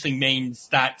 that essentially means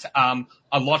that,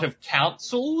 a lot of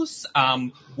councils,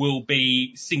 will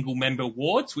be single member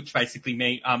wards, which basically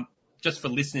mean, just for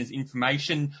listeners'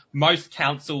 information, most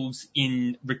councils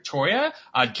in Victoria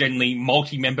are generally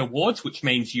multi-member wards, which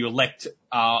means you elect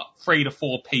 3 to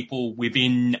 4 people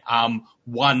within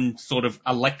one sort of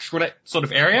electorate sort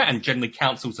of area, and generally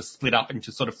councils are split up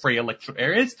into sort of 3 electorate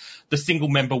areas. The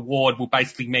single-member ward will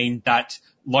basically mean that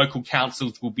local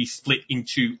councils will be split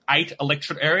into 8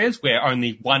 electorate areas where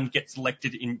only one gets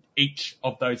elected in each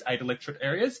of those 8 electorate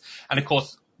areas. And of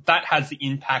course, that has the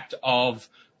impact of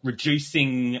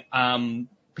reducing,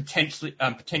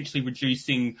 potentially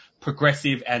reducing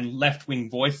progressive and left-wing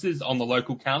voices on the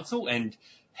local council and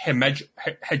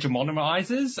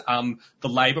hegemonizes the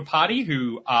Labor Party,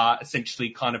 who are essentially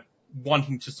kind of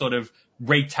wanting to sort of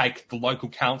retake the local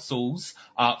councils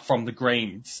from the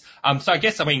Greens. So I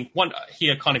guess, want to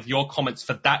hear kind of your comments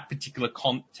for that particular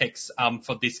context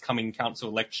for this coming council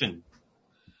election.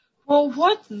 Well,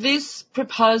 what this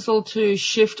proposal to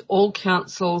shift all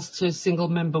councils to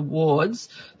single-member wards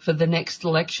for the next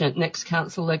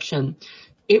council election,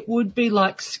 it would be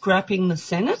like scrapping the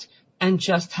Senate and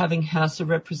just having House of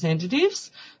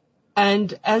Representatives.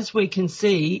 And as we can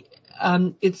see,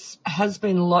 it has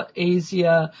been a lot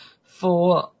easier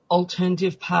for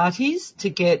alternative parties to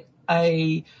get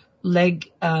a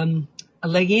leg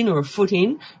in or a foot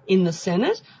in the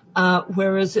Senate,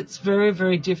 whereas it's very,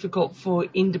 very difficult for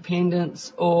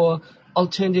independents or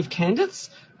alternative candidates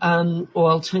or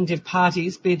alternative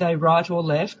parties, be they right or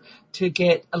left, to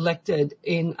get elected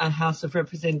in a House of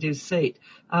Representatives seat.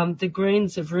 The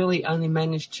Greens have really only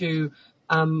managed to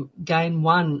gain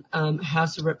one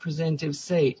House of Representatives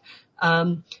seat.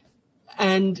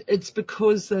 And it's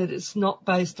because that it's not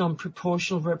based on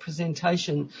proportional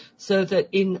representation, so that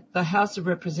in the House of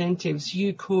Representatives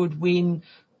you could win,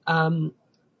 20%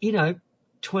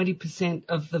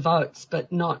 of the votes, but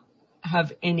not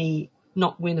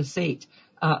win a seat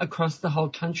across the whole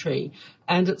country.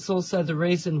 And it's also the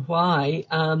reason why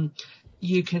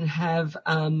you can have,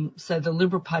 the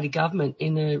Liberal Party government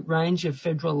in a range of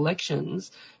federal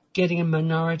elections getting a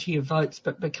minority of votes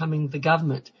but becoming the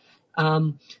government.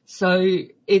 So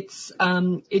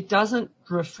it doesn't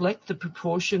reflect the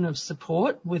proportion of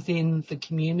support within the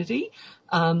community,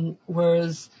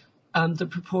 whereas the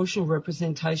proportional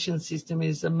representation system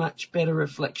is a much better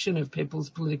reflection of people's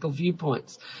political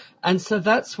viewpoints. And so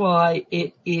that's why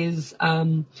it is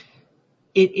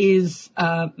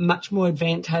much more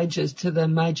advantageous to the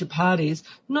major parties,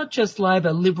 not just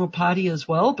Labor, Liberal Party as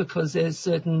well, because there's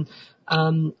certain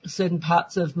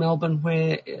parts of Melbourne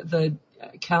where the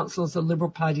councils are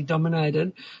Liberal Party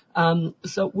dominated.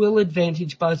 So it will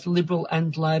advantage both Liberal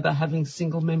and Labor having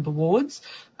single member wards.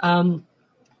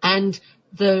 And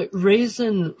the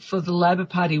reason for the Labor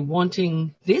Party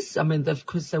wanting this, of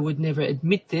course they would never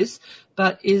admit this,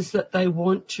 but is that they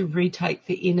want to retake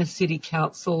the inner city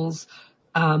councils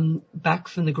back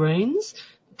from the Greens,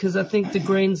 because I think the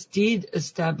Greens did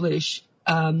establish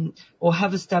or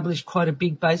have established quite a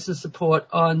big base of support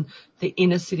on the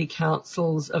inner city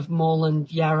councils of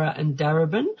Moreland, Yarra and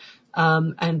Darebin.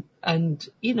 And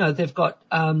they've got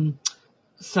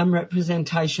some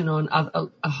representation on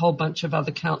a whole bunch of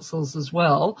other councils as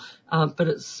well, but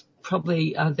it's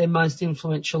probably they're most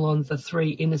influential on the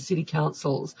 3 inner city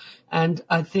councils. And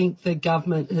I think the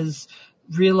government has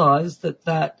realised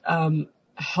that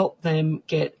helped them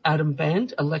get Adam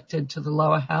Band elected to the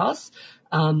lower house.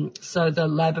 So the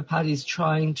Labor Party is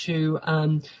trying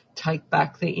to take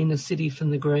back the inner city from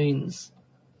the Greens.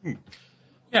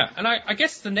 Yeah, and I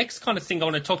guess the next kind of thing I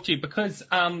want to talk to you, because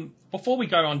before we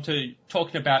go on to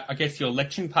talking about, I guess, your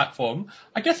election platform,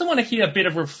 I guess I want to hear a bit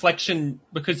of reflection,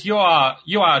 because you are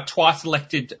a twice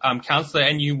elected councillor,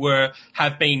 and you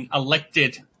have been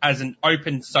elected as an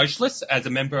open socialist, as a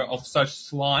member of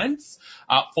Socialist Alliance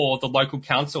for the local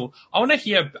council. I want to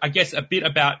hear, I guess, a bit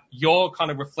about your kind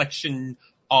of reflection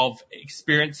of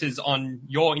experiences on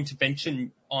your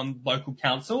intervention on local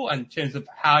council in terms of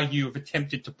how you have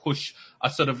attempted to push a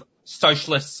sort of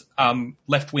socialist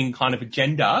left-wing kind of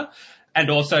agenda, and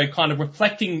also kind of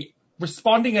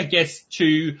responding, I guess,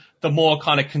 to the more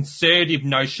kind of conservative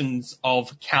notions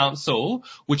of council,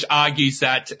 which argues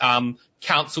that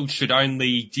council should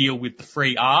only deal with the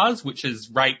 3 R's, which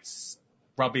is rates,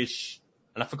 rubbish,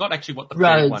 and I forgot actually what the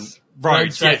third one.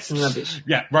 Roads, rates and rubbish.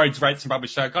 Yeah, roads, rates and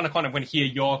rubbish. So I kind of want to hear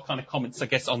your kind of comments, I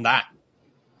guess, on that.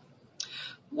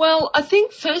 Well, I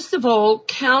think, first of all,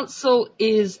 council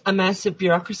is a massive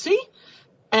bureaucracy,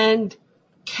 and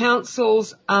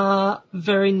councils are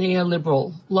very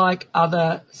neoliberal, like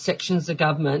other sections of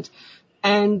government.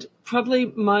 And probably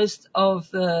most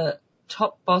of the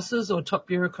top bosses or top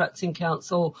bureaucrats in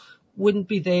council wouldn't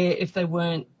be there if they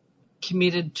weren't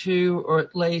committed to, or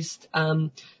at least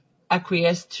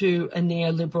acquiesce to, a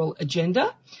neoliberal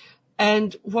agenda.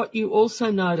 And what you also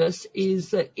notice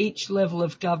is that each level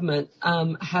of government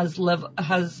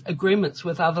has agreements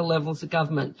with other levels of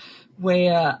government,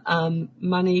 where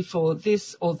money for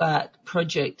this or that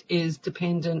project is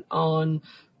dependent on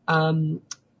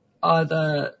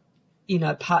either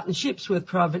partnerships with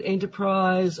private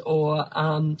enterprise, or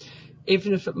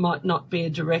even if it might not be a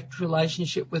direct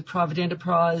relationship with private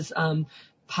enterprise,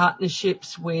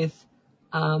 partnerships with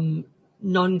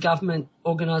non-government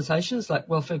organisations like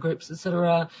welfare groups,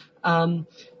 etc.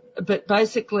 But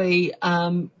basically,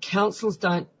 councils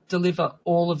don't deliver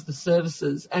all of the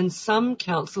services, and some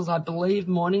councils, I believe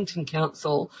Mornington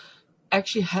Council,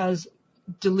 actually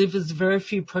delivers very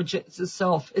few projects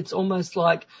itself. It's almost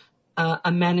like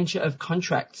a manager of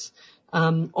contracts.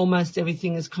 Almost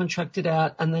everything is contracted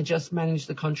out, and they just manage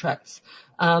the contracts.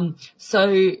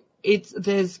 So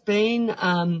there's been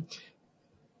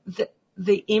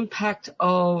the impact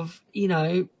of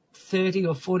 30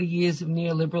 or 40 years of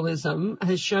neoliberalism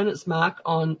has shown its mark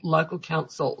on local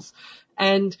councils.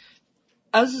 And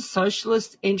as a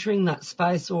socialist entering that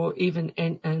space, or even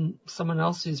and someone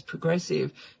else who's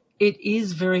progressive, it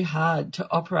is very hard to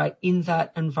operate in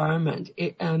that environment.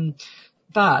 So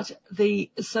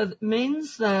it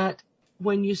means that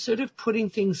when you're sort of putting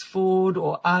things forward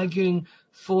or arguing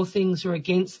for things or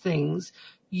against things,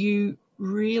 you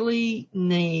really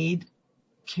need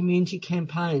community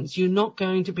campaigns. You're not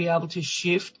going to be able to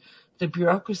shift the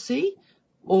bureaucracy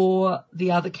or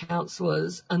the other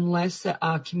councillors unless there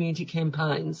are community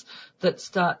campaigns that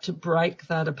start to break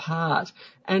that apart.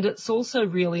 And it's also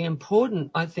really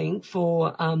important, I think,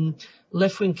 for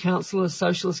left-wing councillor,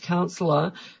 socialist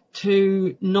councillor,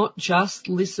 to not just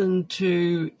listen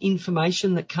to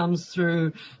information that comes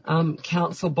through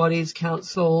council bodies,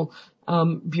 council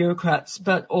bureaucrats,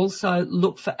 but also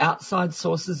look for outside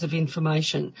sources of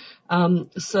information,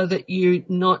 so that you're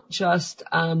not just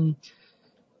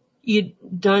you're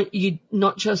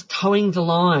not just towing the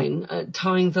line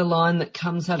that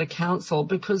comes out of council,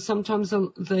 because sometimes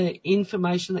the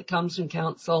information that comes from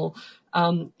council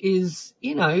is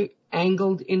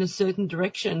angled in a certain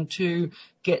direction to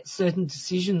get certain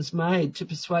decisions made, to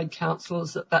persuade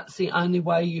councillors that that's the only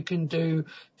way you can do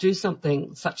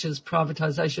something, such as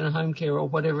privatisation of home care or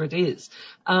whatever it is.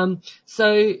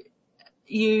 So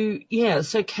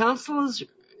councillors,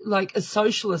 like a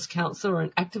socialist councillor or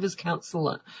an activist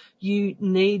councillor, you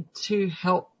need to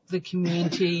help the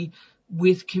community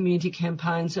with community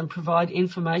campaigns and provide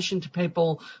information to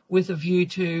people with a view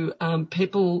to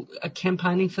people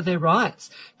campaigning for their rights,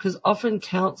 because often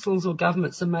councils or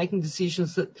governments are making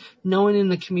decisions that no one in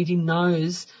the community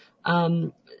knows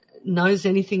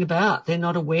anything about. They're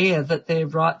not aware that their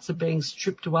rights are being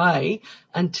stripped away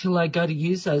until they go to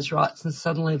use those rights, and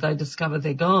suddenly they discover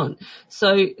they're gone.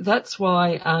 So that's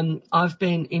why I've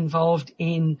been involved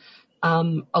in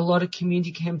a lot of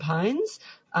community campaigns,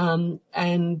 and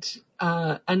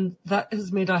that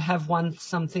has meant I have won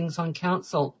some things on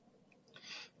council.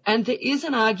 And there is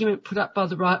an argument put up by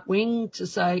the right wing to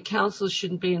say councils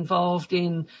shouldn't be involved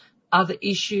in other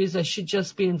issues. They should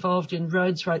just be involved in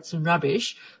roads, rates and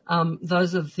rubbish.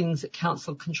 Those are the things that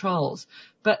council controls.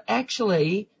 But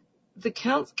actually, the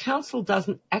council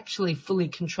doesn't actually fully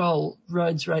control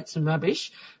roads, rates and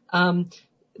rubbish.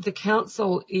 The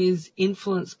council is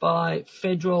influenced by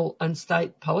federal and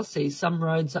state policy. Some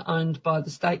roads are owned by the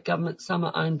state government, some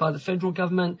are owned by the federal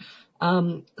government.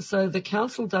 So the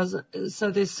council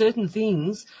so there's certain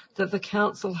things that the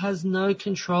council has no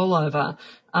control over,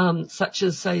 such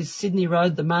as, say, Sydney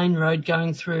Road, the main road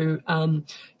going through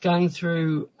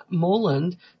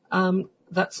Moreland.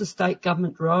 That's a state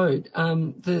government road.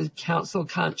 The council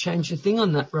can't change a thing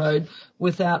on that road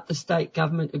without the state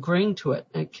government agreeing to it.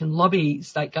 It can lobby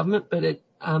state government, but it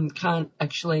can't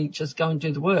actually just go and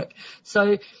do the work.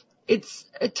 So it's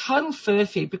a total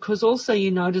furphy, because also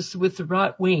you notice with the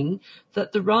right wing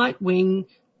that the right wing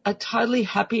are totally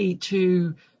happy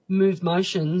to move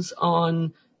motions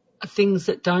on things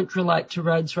that don't relate to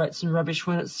roads, rates and rubbish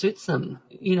when it suits them,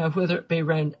 whether it be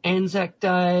around Anzac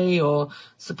Day or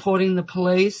supporting the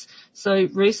police. So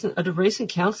at a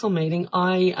recent council meeting,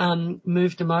 I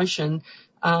moved a motion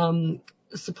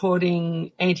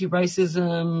supporting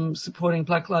anti-racism, supporting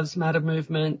Black Lives Matter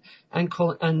movement, and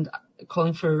calling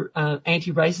for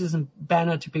anti-racism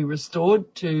banner to be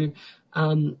restored to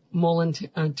Moreland,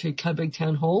 to Coburg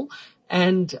Town Hall.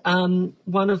 And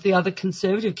one of the other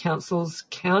Conservative councils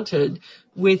countered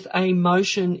with a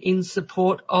motion in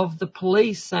support of the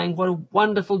police, saying what a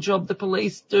wonderful job the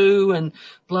police do and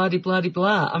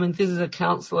blah-de-blah-de-blah. I mean, this is a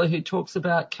councillor who talks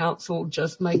about council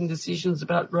just making decisions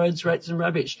about roads, rates and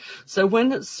rubbish. So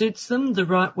when it suits them, the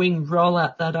right wing roll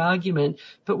out that argument.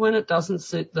 But when it doesn't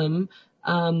suit them,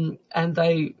 and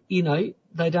they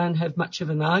don't have much of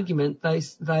an argument,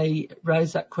 they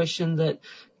raise that question that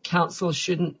council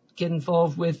shouldn't get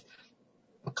involved with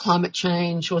climate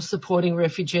change or supporting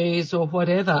refugees or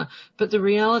whatever. But the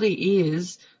reality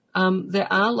is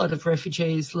there are a lot of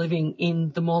refugees living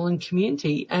in the Moreland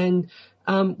community, and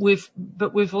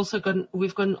we've also got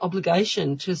an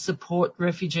obligation to support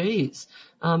refugees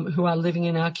who are living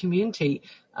in our community.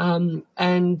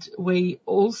 And we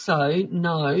also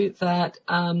know that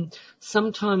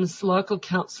sometimes local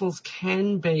councils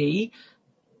can be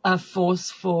a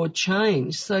force for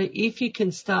change. So if you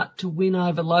can start to win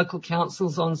over local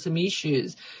councils on some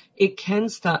issues, it can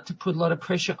start to put a lot of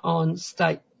pressure on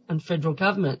state and federal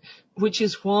government, which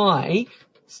is why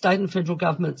state and federal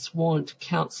governments want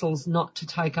councils not to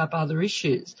take up other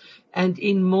issues. And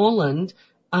in Moreland,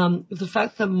 the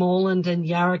fact that Moreland and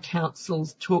Yarra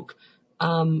councils took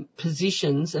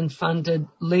positions and funded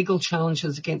legal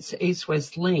challenges against the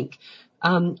East-West Link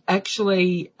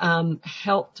actually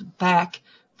helped back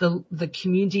the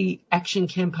community action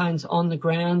campaigns on the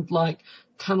ground, like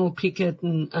tunnel picket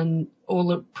and all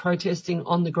the protesting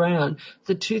on the ground.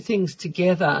 The two things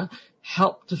together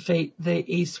helped defeat the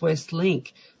East-West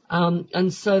Link.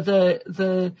 And so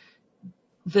the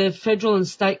federal and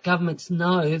state governments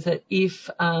know that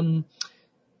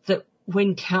that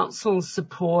when councils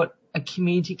support a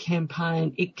community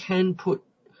campaign, it can put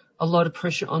a lot of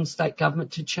pressure on state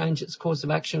government to change its course of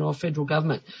action, or federal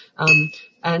government.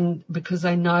 And because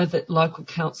they know that local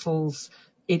councils,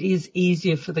 it is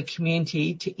easier for the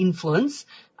community to influence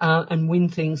and win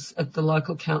things at the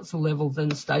local council level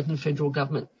than state and federal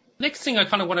government. Next thing I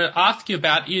kind of want to ask you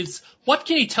about is, what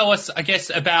can you tell us, I guess,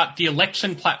 about the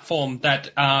election platform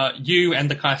that you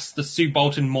and the Sue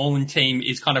Bolton Moreland team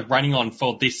is kind of running on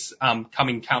for this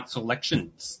coming council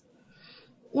elections?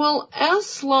 Well, our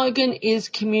slogan is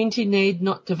community need,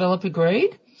 not developer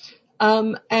greed.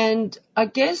 And I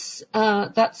guess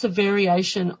that's a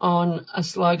variation on a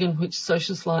slogan which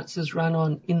Socialist Alliance has run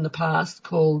on in the past,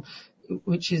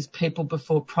 which is people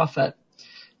before profit.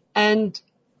 And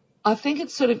I think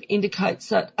it sort of indicates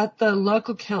that at the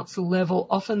local council level,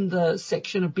 often the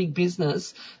section of big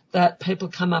business that people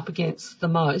come up against the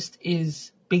most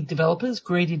is big developers,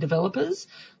 greedy developers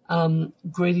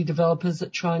that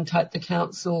try and take the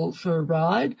council for a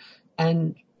ride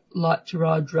and like to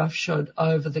ride roughshod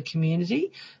over the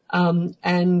community.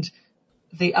 And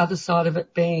the other side of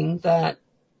it being that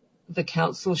the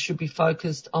council should be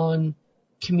focused on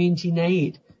community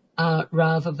need,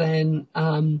 rather than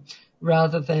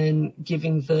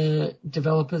giving the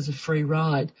developers a free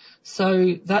ride.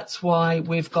 So that's why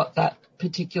we've got that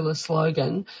particular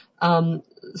slogan.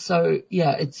 So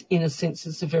yeah, it's in a sense,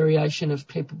 it's a variation of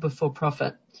people before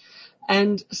profit.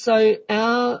 And so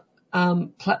our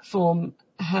platform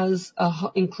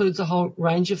includes a whole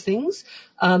range of things,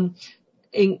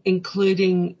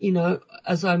 including,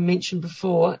 as I mentioned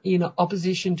before,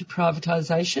 opposition to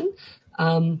privatisation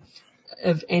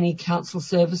of any council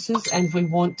services, and we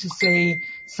want to see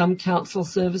some council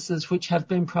services which have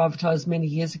been privatised many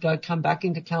years ago come back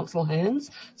into council hands,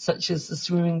 such as the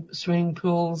swimming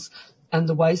pools and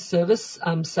the waste service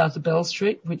south of Bell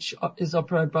Street, which is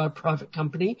operated by a private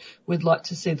company. We'd like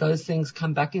to see those things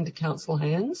come back into council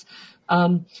hands.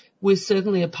 We're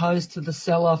certainly opposed to the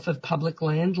sell-off of public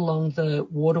land along the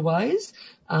waterways,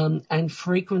 and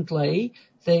frequently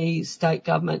the state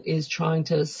government is trying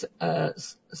to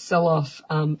sell off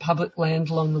public land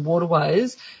along the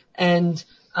waterways, and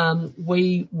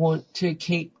we want to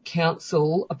keep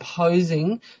council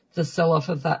opposing the sell-off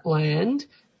of that land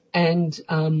and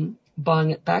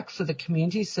buying it back for the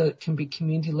community so it can be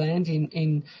community land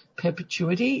in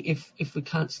perpetuity if we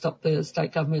can't stop the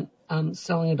state government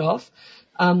selling it off.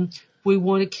 We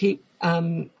want to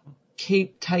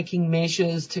keep taking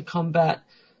measures to combat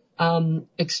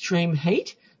extreme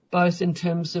heat, both in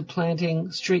terms of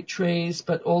planting street trees,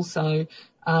 but also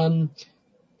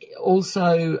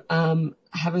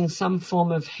having some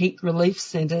form of heat relief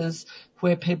centres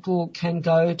where people can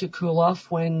go to cool off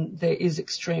when there is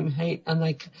extreme heat and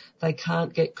they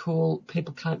can't get cool.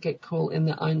 People can't get cool in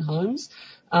their own homes.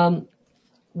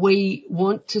 We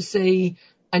want to see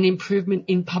an improvement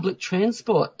in public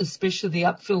transport, especially the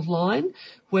Upfield line,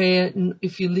 where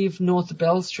if you live north of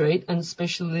Bell Street and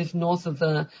especially live north of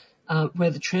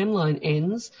where the tram line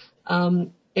ends,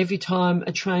 every time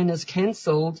a train is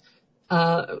cancelled,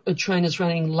 a train is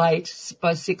running late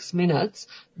by 6 minutes,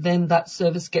 then that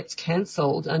service gets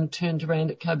cancelled and turned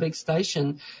around at Coburg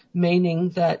Station,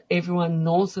 meaning that everyone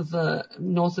north of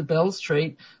Bell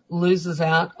Street loses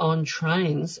out on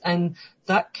trains, and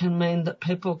that can mean that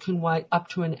people can wait up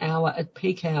to an hour at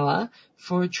peak hour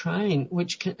for a train,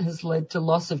 which has led to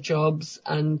loss of jobs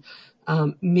and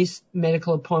missed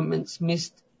medical appointments,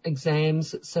 missed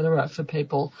exams, etc. for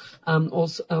people,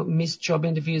 also missed job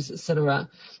interviews, etc.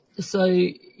 So,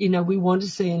 we want to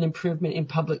see an improvement in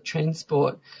public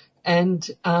transport. And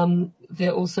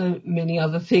there are also many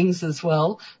other things as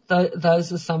well.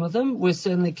 Those are some of them. We're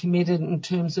certainly committed in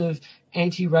terms of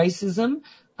anti-racism,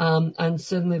 and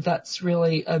certainly that's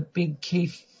really a big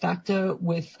key factor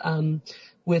with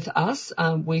us.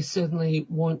 We certainly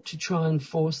want to try and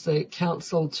force the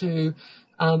council to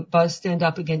both stand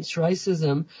up against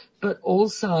racism, but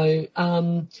also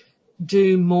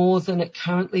do more than it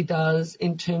currently does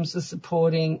in terms of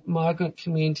supporting migrant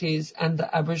communities and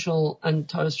the Aboriginal and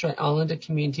Torres Strait Islander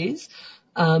communities,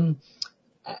 whether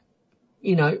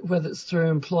it's through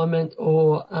employment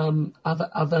or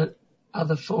other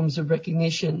forms of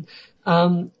recognition.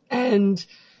 And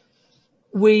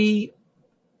we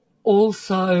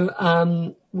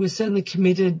also, we're certainly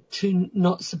committed to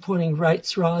not supporting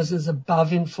rates rises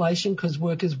above inflation, because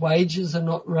workers' wages are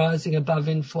not rising above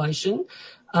inflation.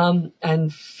 We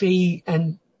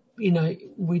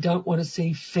don't want to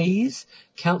see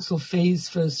council fees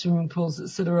for swimming pools,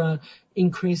 etc.,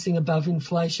 increasing above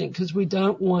inflation, because we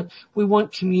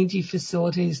want community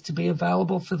facilities to be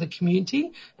available for the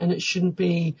community, and it shouldn't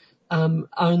be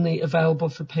only available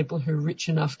for people who are rich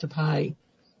enough to pay.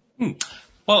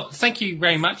 Well, thank you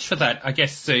very much for that, I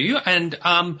guess, Sue. And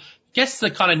I guess the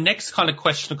kind of next kind of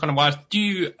question do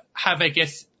you have, I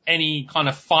guess, any kind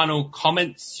of final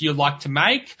comments you'd like to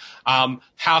make?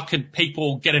 How can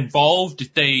people get involved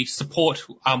if they support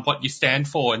what you stand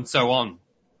for and so on?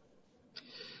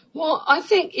 Well, I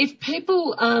think if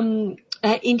people are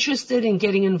interested in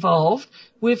getting involved,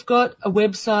 we've got a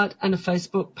website and a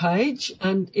Facebook page,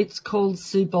 and it's called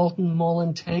Sue Bolton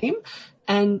Moreland Team.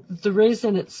 And the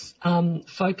reason it's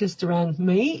focused around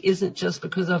me isn't just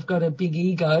because I've got a big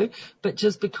ego, but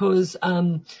just because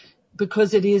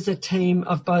it is a team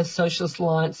of both Socialist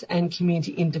Alliance and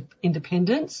Community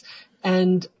Independence,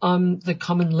 and I'm the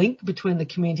common link between the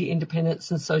Community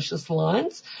Independence and Socialist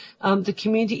Alliance. The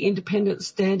Community Independents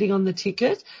standing on the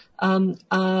ticket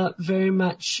very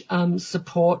much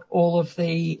support all of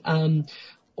the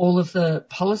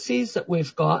policies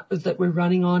that we're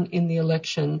running on in the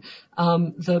election.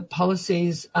 The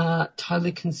policies are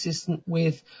totally consistent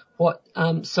with what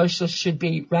socialists should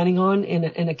be running on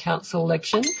in a council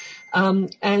election.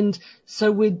 And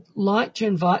so we'd like to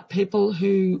invite people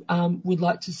who would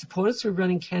like to support us. We're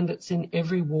running candidates in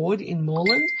every ward in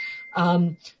Moreland.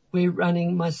 We're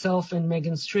running myself and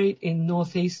Megan Street in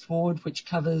North East Ward, which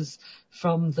covers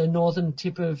from the northern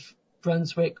tip of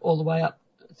Brunswick all the way up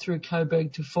through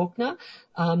Coburg to Fawkner.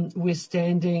 We're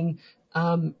standing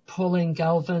Pauline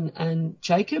Galvin and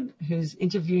Jacob, who's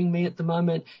interviewing me at the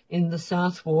moment, in the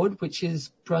South Ward, which is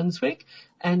Brunswick.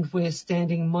 And we're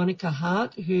standing Monica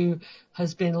Hart, who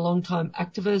has been a long-time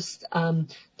activist,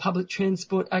 public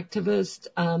transport activist,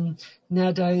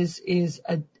 nowadays is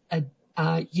a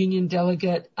union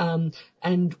delegate,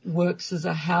 and works as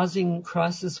a housing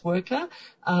crisis worker.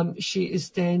 She is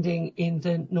standing in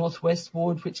the Northwest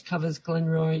Ward, which covers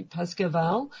Glenroy,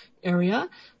 Pascoe area.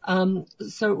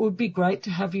 So it would be great to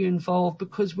have you involved,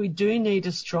 because we do need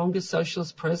a stronger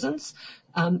socialist presence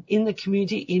in the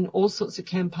community, in all sorts of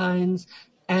campaigns,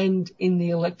 and in the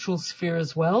electoral sphere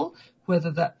as well,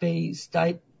 whether that be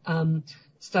state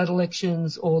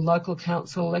elections or local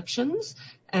council elections.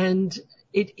 And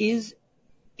it is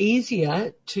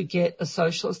easier to get a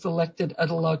socialist elected at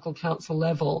a local council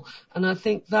level. And I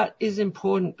think that is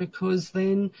important, because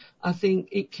then I think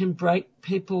it can break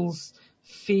people's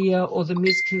fear or the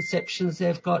misconceptions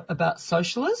they've got about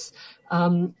socialists,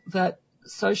 that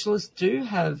socialists do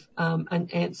have an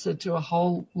answer to a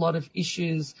whole lot of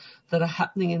issues that are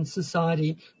happening in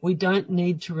society. We don't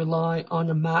need to rely on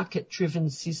a market-driven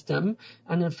system.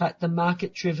 And in fact, the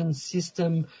market-driven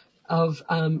system of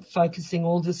focusing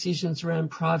all decisions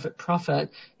around private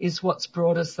profit is what's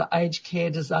brought us the aged care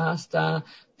disaster,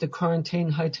 the quarantine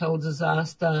hotel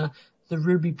disaster, the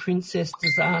Ruby Princess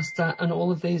disaster, and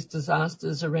all of these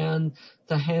disasters around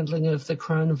the handling of the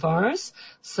coronavirus.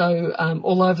 So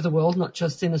all over the world, not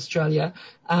just in Australia.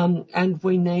 And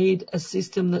we need a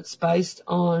system that's based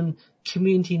on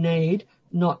community need,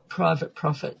 not private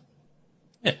profit.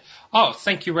 Yeah. Oh,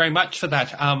 thank you very much for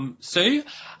that, Sue.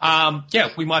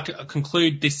 We might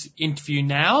conclude this interview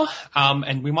now,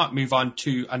 and we might move on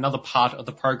to another part of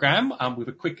the program with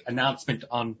a quick announcement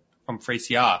from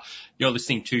 3CR. You're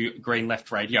listening to Green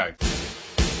Left Radio.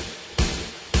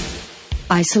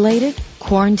 Isolated?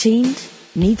 Quarantined?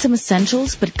 Need some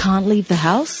essentials but can't leave the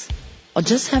house? Or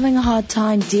just having a hard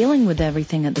time dealing with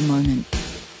everything at the moment?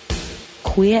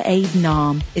 Queer Aid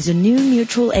NARM is a new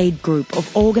mutual aid group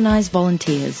of organised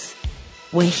volunteers.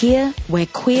 We're here, we're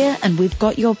queer, and we've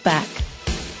got your back.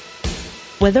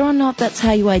 Whether or not that's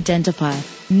how you identify,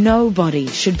 Nobody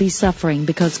should be suffering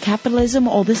because capitalism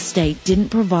or the state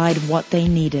didn't provide what they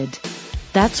needed.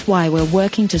 That's why we're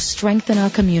working to strengthen our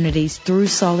communities through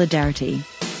solidarity.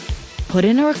 Put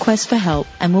in a request for help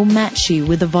and we'll match you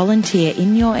with a volunteer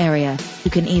in your area who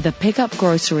can either pick up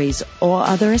groceries or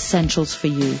other essentials for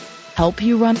you, help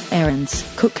you run errands,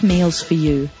 cook meals for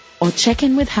you, or check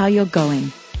in with how you're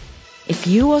going. If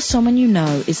you or someone you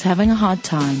know is having a hard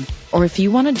time, or if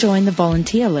you want to join the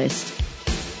volunteer list,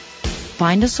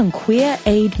 find us on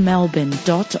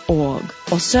queeraidmelbourne.org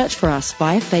or search for us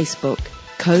via Facebook,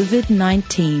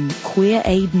 COVID-19 Queer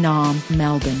Aid NARM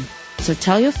Melbourne. So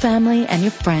tell your family and your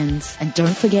friends, and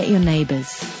don't forget your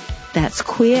neighbours. That's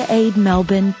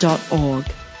queeraidmelbourne.org,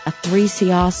 a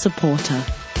 3CR supporter.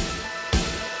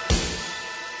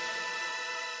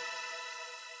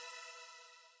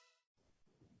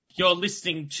 You're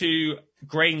listening to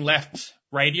Green Left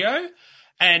Radio,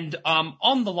 and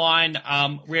on the line,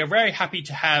 we are very happy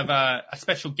to have a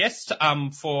special guest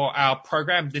for our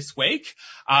program this week,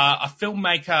 a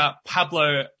filmmaker,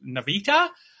 Pablo Navita.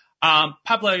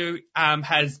 Pablo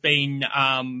has been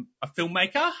a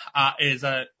filmmaker, is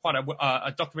quite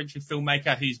a documentary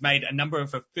filmmaker who's made a number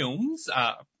of films,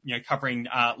 covering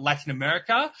Latin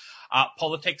America,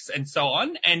 politics, and so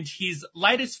on. And his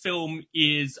latest film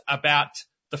is about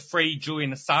the Free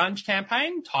Julian Assange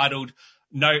campaign, titled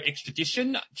No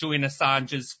Extradition, Julian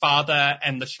Assange's Father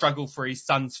and the Struggle for His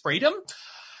Son's Freedom.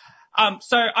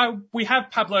 We have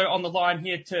Pablo on the line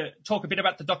here to talk a bit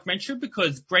about the documentary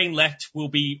because Green Left will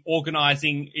be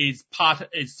is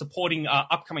supporting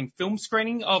upcoming film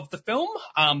screening of the film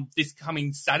this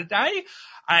coming Saturday.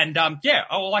 And I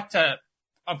would like to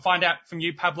find out from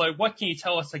you, Pablo, what can you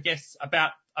tell us, I guess,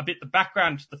 about a bit the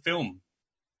background to the film?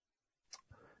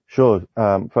 Sure.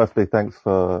 Firstly, thanks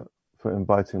for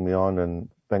inviting me on, and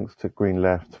thanks to Green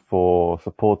Left for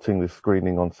supporting this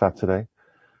screening on Saturday.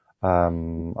 I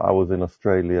was in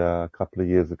Australia a couple of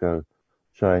years ago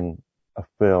showing a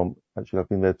film. Actually, I've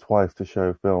been there twice to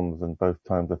show films, and both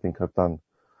times I think I've done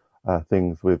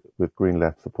things with Green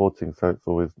Left supporting. So it's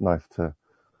always nice to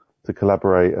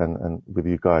collaborate and with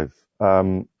you guys.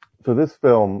 So this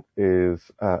film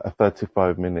is a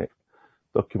 35-minute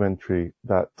documentary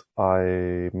that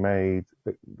I made.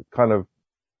 Kind of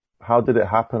how did it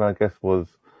happen, I guess, was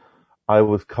I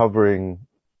was covering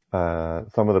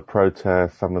some of the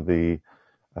protests, some of the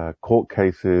court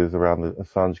cases around the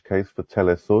Assange case for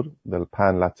Telesur, the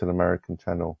pan-Latin American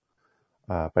channel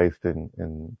based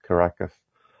in Caracas,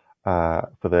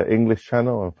 for their English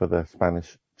channel and for their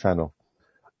Spanish channel.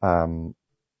 And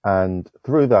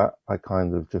through that, I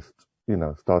kind of just,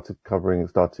 started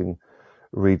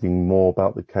reading more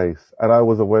about the case. And I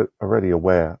was already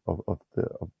aware of what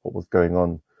was going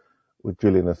on with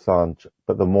Julian Assange.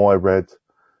 But the more I read,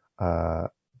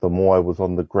 the more I was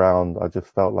on the ground, I just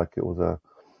felt like it was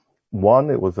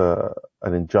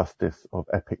an injustice of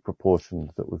epic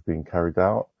proportions that was being carried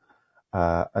out.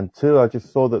 And two, I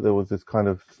just saw that there was this kind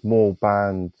of small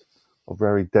band of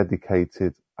very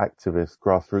dedicated activists,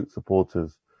 grassroots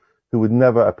supporters, who would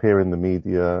never appear in the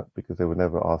media because they were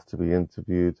never asked to be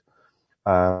interviewed.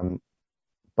 But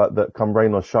that come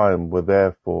rain or shine were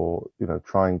there for,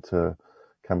 trying to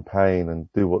campaign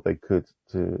and do what they could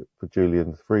for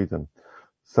Julian's freedom.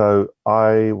 So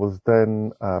I was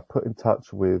then put in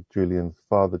touch with Julian's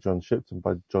father, John Shipton,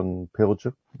 by John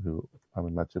Pilger, who I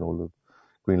imagine all of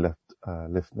Green Left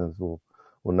listeners will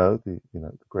know, the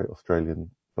great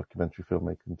Australian documentary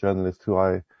filmmaker and journalist who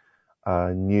I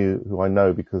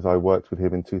know because I worked with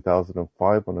him in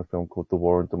 2005 on a film called The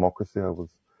War on Democracy. I was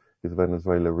his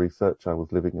Venezuela research. I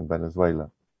was living in Venezuela.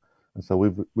 And so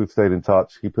we've stayed in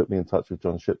touch. He put me in touch with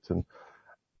John Shipton.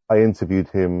 I interviewed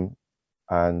him,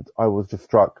 and I was just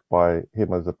struck by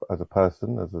him as a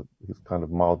person, his kind of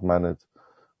mild-mannered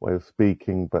way of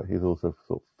speaking, but he's also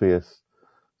sort of fierce,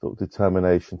 sort of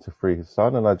determination to free his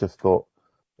son. And I just thought,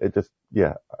 why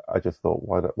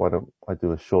don't I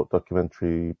do a short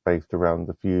documentary based around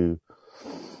a few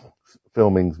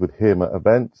filmings with him at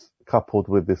events, coupled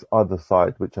with this other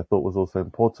side, which I thought was also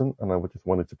important. And I just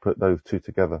wanted to put those two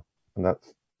together. And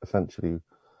that's essentially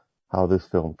how this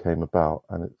film came about.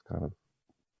 And it's kind of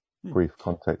brief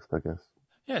context, I guess.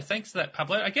 Yeah, thanks for that,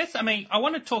 Pablo. I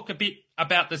want to talk a bit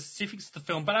about the specifics of the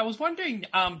film, but I was wondering,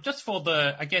 just for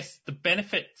the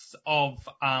benefits of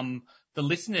the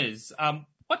listeners,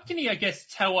 what can you,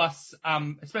 tell us,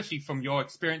 especially from your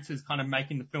experiences kind of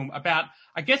making the film, about,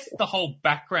 the whole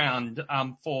background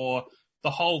for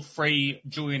the whole Free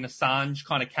Julian Assange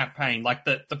kind of campaign, like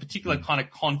the particular kind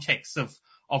of context of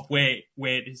where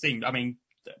it seemed.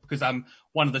 Because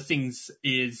one of the things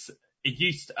is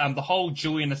the whole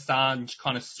Julian Assange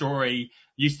kind of story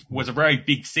was a very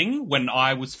big thing when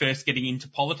I was first getting into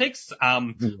politics,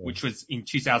 which was in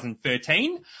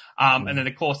 2013. And then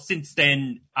of course since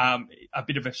then, a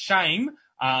bit of a shame,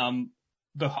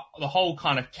 the whole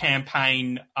kind of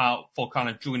campaign, for kind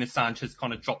of Julian Assange has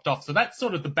kind of dropped off. So that's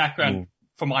sort of the background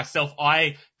for myself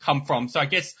I come from. So I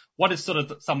guess what is sort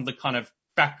of some of the kind of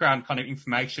background kind of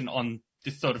information on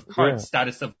this sort of current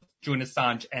status of Julian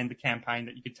Assange and the campaign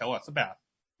that you could tell us about?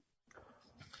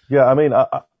 Yeah, I mean,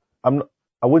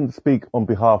 I wouldn't speak on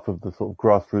behalf of the sort of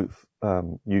grassroots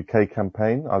UK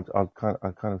campaign. I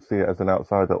kind of see it as an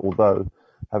outsider. Although,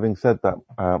 having said that,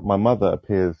 my mother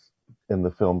appears in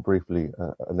the film briefly,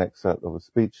 an excerpt of a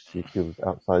speech she gives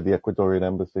outside the Ecuadorian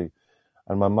embassy,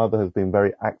 and my mother has been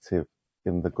very active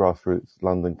in the grassroots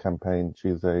London campaign.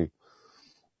 She's my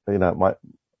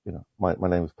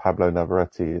name is Pablo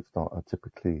Navarrete. It's not a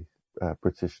typically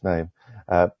British name.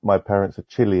 My parents are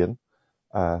Chilean,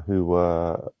 who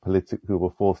were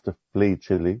forced to flee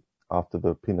Chile after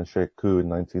the Pinochet coup in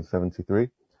 1973.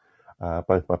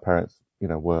 Both my parents,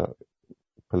 were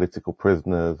political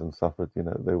prisoners and suffered, in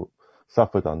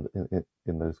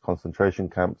those concentration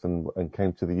camps and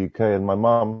came to the UK. And my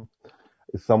mum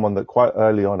is someone that quite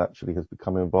early on actually has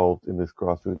become involved in this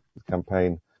grassroots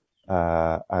campaign,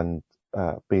 and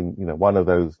been, one of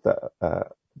those that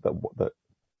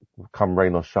come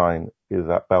rain or shine is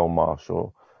at Belmarsh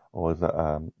or is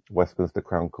at Westminster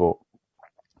Crown Court.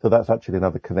 So that's actually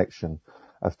another connection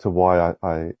as to why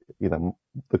I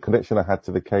the connection I had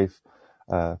to the case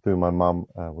through my mum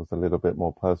was a little bit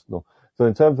more personal. So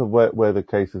in terms of where the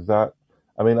case is at,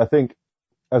 I mean, I think,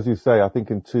 as you say, I think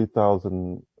in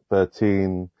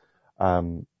 2013,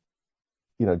 Julian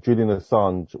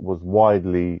Assange was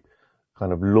widely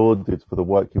kind of lauded for the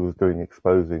work he was doing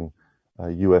exposing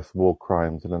US war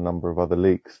crimes and a number of other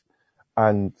leaks.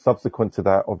 And subsequent to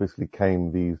that, obviously,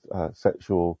 came these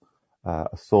sexual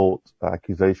assault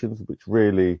accusations, which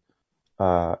really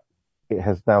it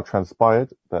has now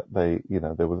transpired that they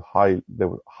were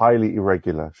highly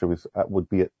irregular. Would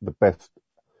be the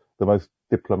most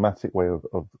diplomatic way of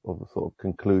sort of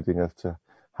concluding as to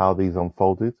how these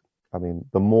unfolded. I mean,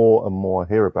 the more and more I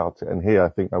hear about it, and here I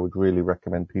think I would really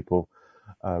recommend people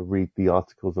read the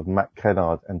articles of Matt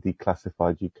Kennard and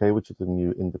Declassified UK, which is a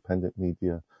new independent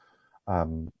media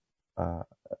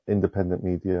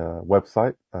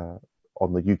website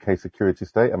on the UK security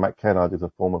state. And Matt Kennard is a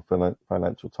former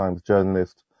Financial Times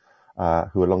journalist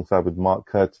who, alongside with Mark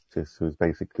Curtis, who is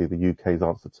basically the UK's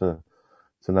answer to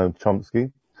Noam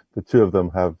Chomsky, the two of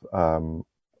them have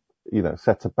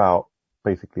set about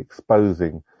basically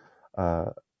exposing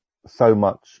so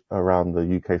much around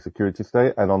the UK security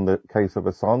state, and on the case of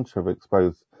Assange have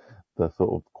exposed the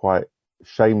sort of quite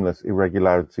shameless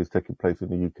irregularities taking place in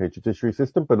the UK judiciary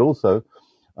system, but also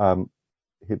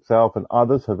himself and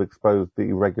others have exposed the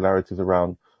irregularities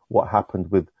around what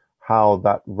happened with how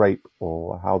that rape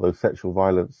or how those sexual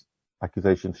violence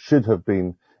accusations should have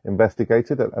been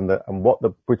investigated, and what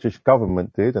the British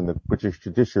government did and the British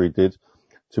judiciary did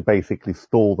to basically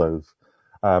stall those.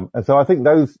 And so I think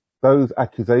those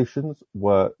accusations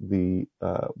were the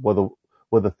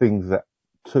things that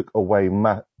took away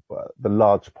the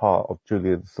large part of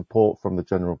Julian's support from the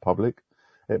general public.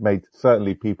 It made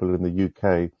certainly people in the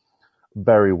UK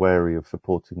very wary of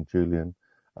supporting Julian,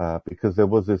 because there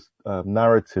was this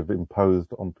narrative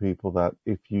imposed on people that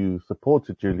if you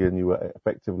supported Julian, you were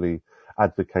effectively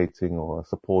advocating or a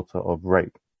supporter of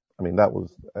rape. I mean, that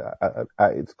was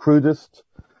at its crudest.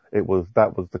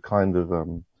 That was the kind of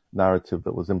narrative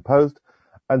that was imposed,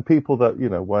 and people that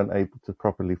weren't able to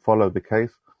properly follow the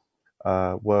case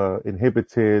were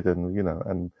inhibited,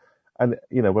 and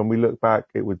when we look back,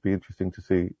 it would be interesting to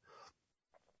see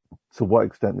to what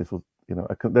extent this was,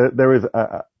 there is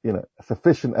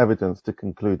sufficient evidence to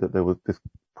conclude that this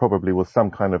probably was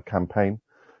some kind of campaign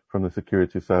from the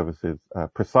security services,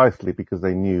 precisely because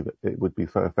they knew that it would be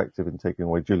so effective in taking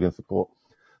away Julian's support.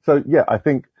 So yeah, I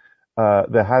think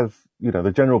there has,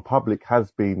 the general public he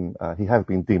has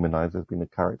been demonized. There's been a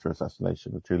character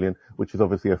assassination of Julian, which has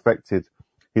obviously affected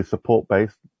his support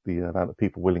base, the amount of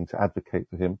people willing to advocate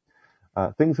for him.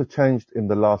 Things have changed in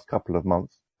the last couple of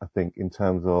months, I think, in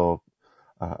terms of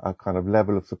a kind of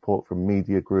level of support from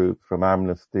media groups, from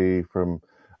Amnesty, from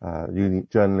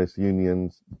journalist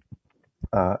unions,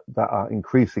 that are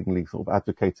increasingly sort of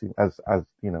advocating, as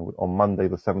on Monday,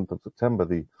 the 7th of September,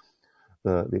 the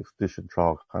extradition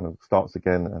trial kind of starts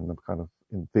again, and the kind of,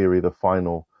 in theory, the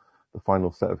final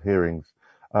set of hearings.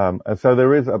 And so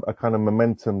there is a kind of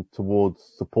momentum towards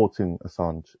supporting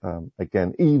Assange,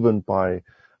 again, even by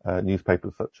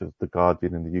newspapers such as The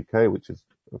Guardian in the UK, which is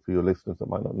for your listeners that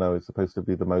might not know, is supposed to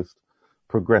be the most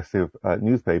progressive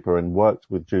newspaper, and worked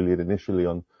with Julian initially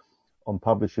on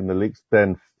publishing the leaks,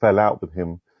 then fell out with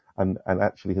him, and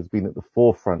actually has been at the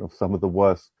forefront of some of the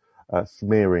worst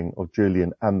smearing of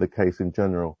Julian and the case in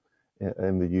general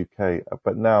in the UK,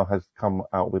 but now has come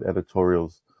out with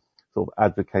editorials sort of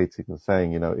advocating and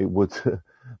saying, it would,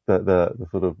 the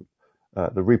sort of,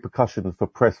 the repercussions for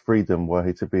press freedom were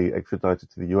he to be extradited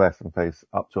to the US and face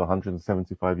up to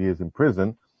 175 years in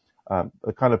prison.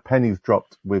 The kind of pennies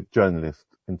dropped with journalists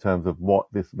in terms of what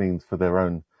this means for their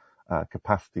own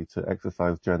capacity to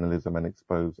exercise journalism and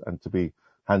expose and to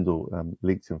handle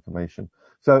leaked information.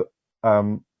 So,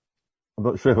 I'm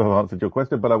not sure if I've answered your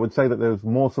question, but I would say that there's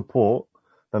more support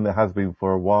than there has been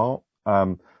for a while.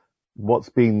 What's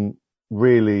been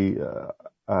really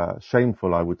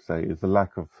shameful, I would say, is the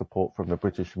lack of support from the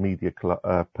British media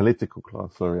political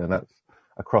class, and that's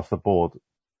across the board.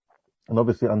 And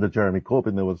obviously under Jeremy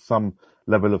Corbyn, there was some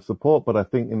level of support, but I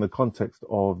think in the context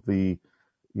of the,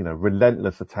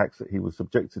 relentless attacks that he was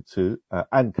subjected to,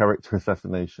 and character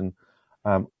assassination,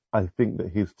 I think that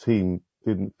his team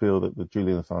didn't feel that the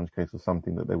Julian Assange case was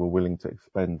something that they were willing to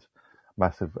expend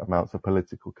massive amounts of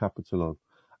political capital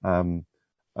on.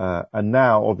 And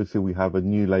now, obviously, we have a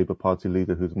new Labour Party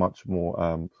leader who's much more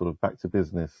sort of back to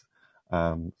business,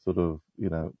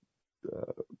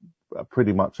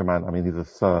 pretty much a man. I mean, he's a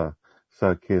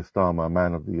Sir Keir Starmer, a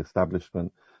man of the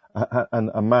establishment,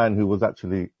 and a man who was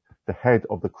actually the head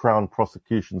of the Crown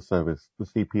Prosecution Service, the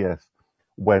CPS,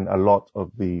 when a lot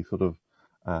of the sort of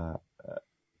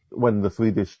when the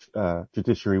Swedish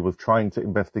judiciary was trying to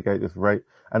investigate this rape.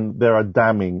 And there are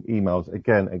damning emails,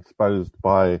 again, exposed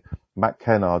by Matt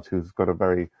Kennard, who's got a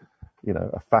very,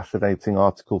 a fascinating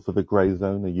article for The Grey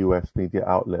Zone, a US media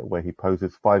outlet, where he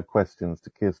poses 5 questions to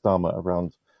Keir Starmer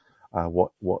around and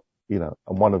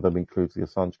one of them includes the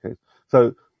Assange case.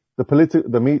 So the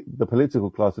political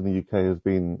class in the UK has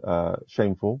been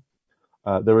shameful.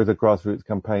 There is a grassroots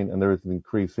campaign, and there is an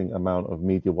increasing amount of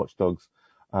media watchdogs.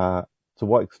 To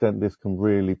what extent this can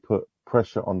really put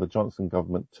pressure on the Johnson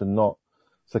government to not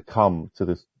succumb to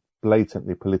this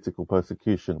blatantly political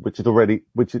persecution, which it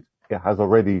has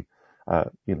already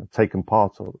taken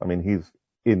part of. I mean, he's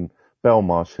in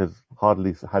Belmarsh, has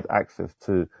hardly had access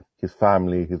to his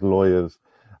family, his lawyers.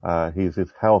 His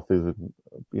health is,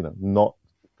 not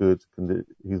good.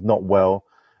 He's not well.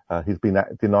 He's been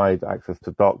denied access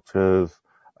to doctors.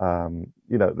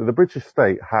 The British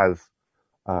state has,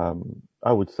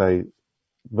 I would say,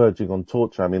 verging on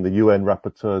torture. I mean, the UN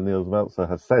rapporteur, Niels Melzer,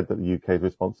 has said that the UK is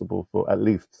responsible for at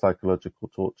least psychological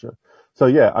torture. So,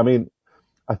 yeah, I mean,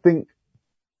 I think,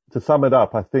 to sum it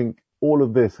up, I think all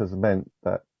of this has meant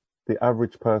that the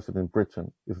average person in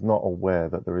Britain is not aware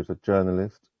that there is a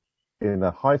journalist in a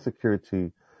high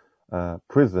security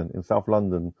prison in South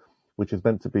London, which is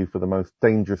meant to be for the most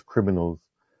dangerous criminals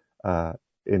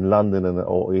in London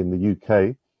or in the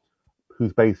UK,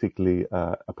 who's basically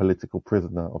a political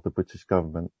prisoner of the British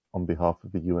government on behalf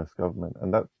of the US government.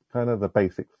 And that's kind of the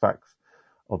basic facts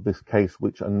of this case,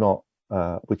 which are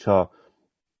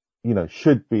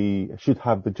should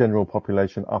have the general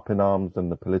population up in arms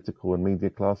and the political and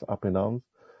media class up in arms,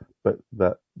 but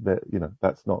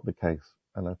that's not the case.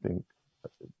 And I think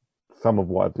some of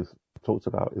what I've just talked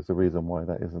about is the reason why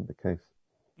that isn't the case.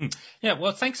 Yeah,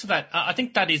 well, thanks for that. I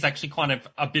think that is actually kind of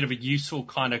a bit of a useful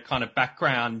kind of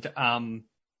background,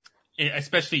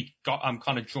 especially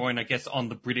kind of drawing, I guess, on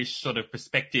the British sort of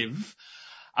perspective,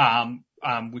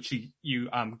 which you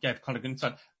gave kind of good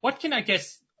insight. What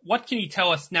can you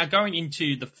tell us now going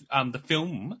into the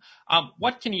film?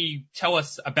 What can you tell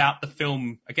us about the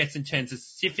film, I guess, in terms of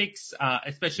specifics,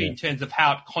 especially in terms of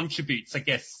how it contributes, I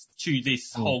guess, to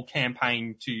this whole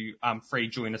campaign to free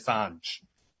Julian Assange?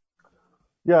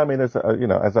 Yeah, I mean,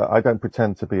 I don't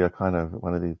pretend to be a kind of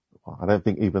one of these. I don't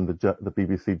think even the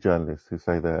BBC journalists who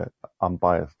say they're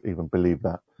unbiased even believe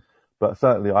that. But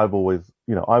certainly, I've always,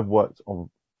 I've worked on.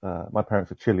 My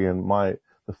parents are Chilean.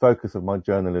 The focus of my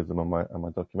journalism and my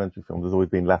documentary films has always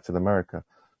been Latin America.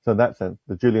 So in that sense,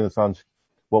 the Julian Assange,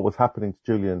 what was happening to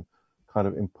Julian, kind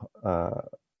of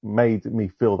made me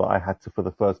feel that I had to, for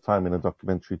the first time in a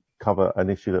documentary, cover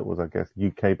an issue that was, I guess,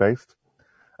 UK based.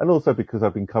 And also because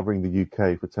I've been covering the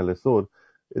UK for Telesword,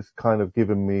 it's kind of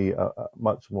given me a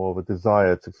much more of a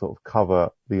desire to sort of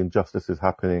cover the injustices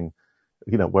happening,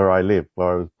 where I live,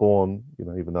 where I was born,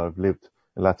 even though I've lived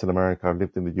in Latin America, I've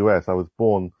lived in the US, I was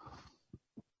born,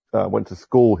 went to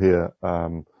school here,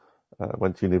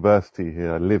 went to university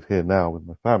here, I live here now with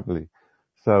my family.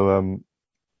 So,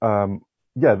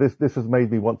 this has made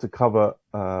me want to cover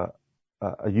a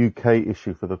UK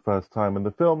issue for the first time. And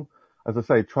the film, as I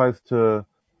say, tries to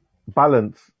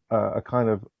balance a kind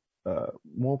of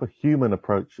more of a human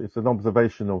approach. It's an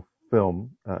observational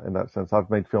film in that sense. I've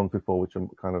made films before, which I'm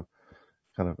kind of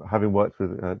having worked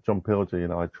with John Pilger.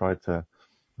 I tried to,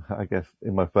 I guess,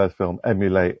 in my first film,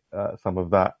 emulate some of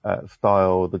that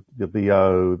style, the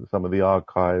VO, some of the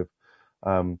archive.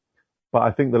 But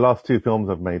I think the last two films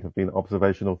I've made have been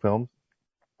observational films.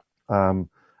 And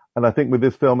I think with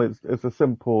this film, it's a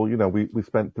simple, we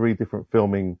spent 3 different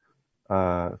filming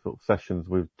sort of sessions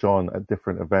with John at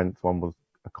different events. One was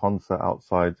a concert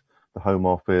outside the Home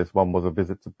Office. One was a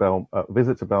visit to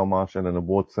Belmarsh and an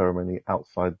award ceremony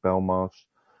outside Belmarsh.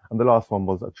 And the last one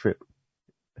was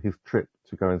his trip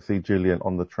to go and see Julian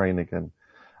on the train again.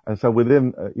 And so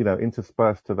within,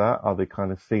 interspersed to that are the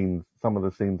kind of scenes, some of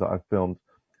the scenes that I filmed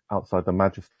outside the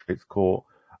Magistrates Court,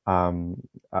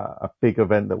 a big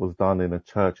event that was done in a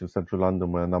church in central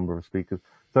London where a number of speakers.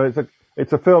 So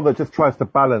it's a film that just tries to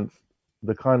balance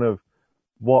the kind of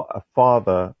what a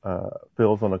father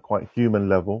feels on a quite human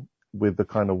level with the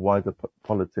kind of wider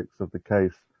politics of the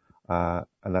case,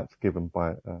 and that's given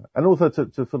by and also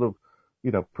to sort of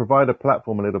provide a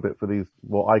platform a little bit for these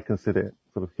what I consider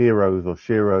sort of heroes or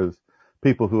sheroes,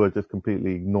 people who are just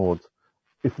completely ignored,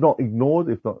 if not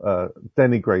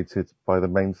denigrated by the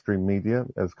mainstream media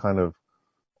as kind of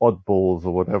oddballs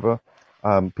or whatever,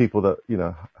 people that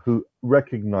who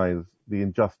recognize the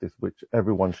injustice which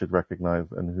everyone should recognize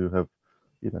and who have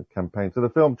campaigned. So the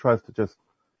film tries to just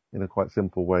in a quite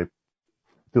simple way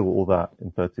do all that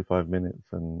in 35 minutes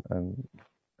and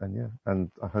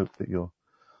I hope that your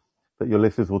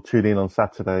listeners will tune in on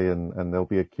Saturday and there'll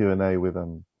be a Q&A with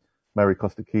Mary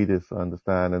Kostakidis, I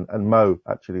understand, and Mo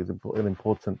actually is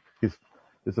important. It's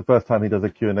the first time he does a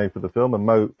Q&A for the film, and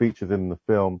Mo features in the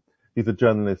film. He's a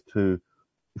journalist who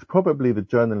is probably the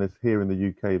journalist here in the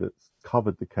UK that's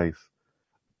covered the case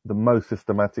the most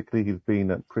systematically. He's been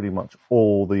at pretty much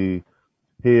all the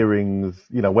hearings,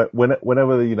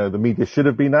 whenever the media should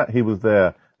have been at, he was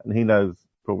there, and he knows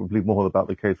probably more about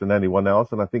the case than anyone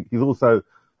else. And I think he's also,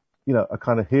 a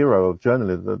kind of hero of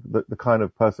journalism, the kind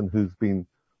of person who's been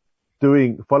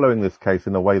following this case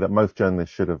in a way that most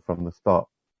journalists should have from the start,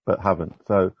 but haven't.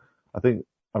 So I think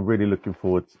I'm really looking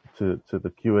forward to the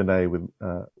Q&A with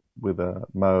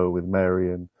Mo, with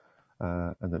Mary, and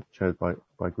that's chaired by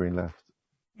Green Left.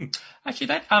 Actually,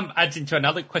 that adds into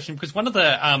another question, because one of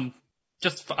the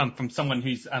from someone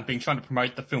who's been trying to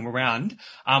promote the film around,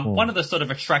 one of the sort of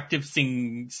attractive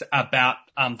things about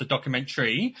the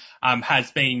documentary has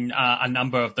been a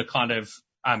number of the kind of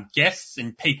guests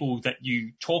and people that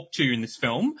you talk to in this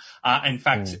film. In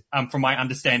fact, from my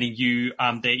understanding,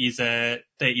 there is a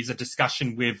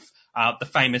discussion with the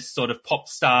famous sort of pop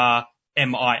star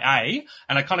MIA,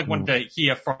 and I kind of wanted to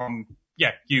hear from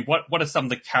you. What are some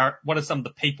of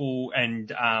the people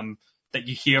and that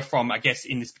you hear from, I guess,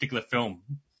 in this particular film?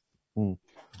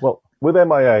 Well, with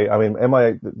MIA, I mean,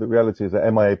 MIA, the reality is that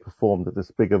MIA performed at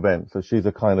this big event. So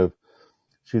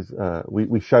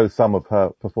we show some of her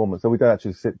performance. So we don't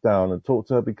actually sit down and talk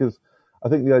to her, because I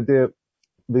think the idea,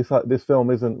 this film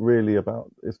isn't really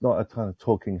it's not a kind of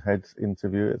talking heads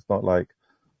interview. It's not like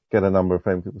get a number of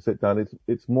famous people sit down.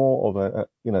 It's more of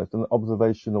it's an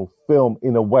observational film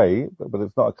in a way, but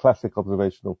it's not a classic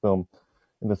observational film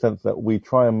in the sense that we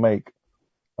try and make,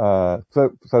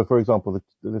 so for example,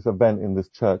 this event in this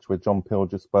church where John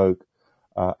Pilger spoke,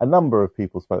 a number of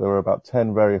people spoke. There were about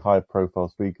 10 very high profile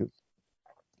speakers.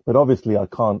 But obviously I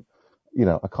can't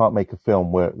make a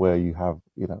film where you have,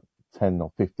 10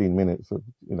 or 15 minutes of,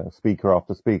 speaker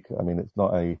after speaker. I mean, it's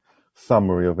not a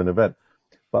summary of an event.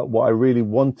 But what I really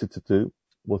wanted to do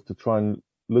was to try and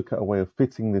look at a way of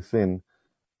fitting this in,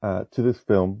 to this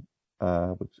film,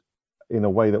 which in a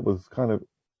way that was kind of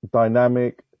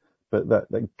dynamic, but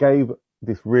that gave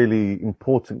this really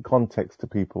important context to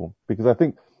people. Because I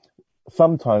think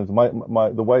sometimes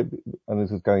the way, and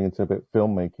this is going into a bit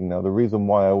filmmaking now, the reason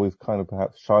why I always kind of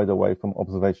perhaps shied away from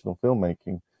observational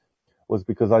filmmaking was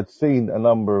because I'd seen a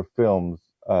number of films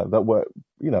that were,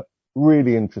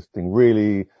 really interesting,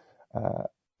 really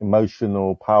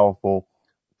emotional, powerful,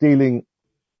 dealing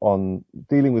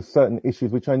with certain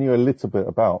issues which I knew a little bit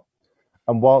about.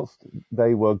 And whilst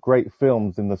they were great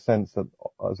films in the sense that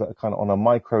as a kind of on a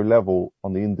micro level,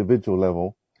 on the individual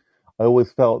level, I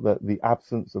always felt that the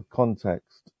absence of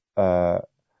context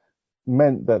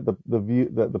meant that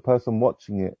the person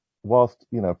watching it, whilst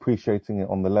appreciating it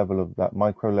on the level of that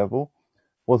micro level,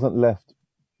 wasn't left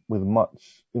with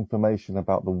much information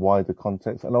about the wider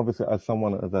context. And obviously, as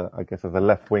someone as a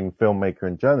left-wing filmmaker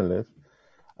and journalist,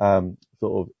 sort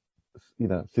of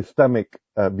systemic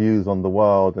views on the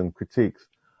world and critiques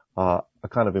are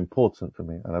kind of important for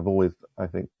me, and I've always, I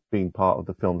think, been part of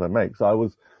the films I make.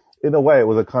 So in a way, it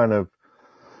was a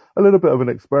little bit of an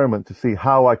experiment to see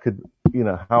how I could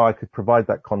provide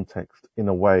that context in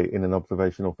a way in an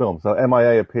observational film. So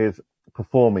MIA appears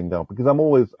performing now because I've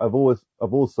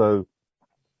also,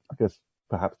 I guess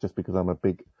perhaps just because I'm a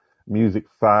big music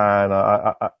fan,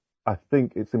 I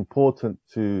think it's important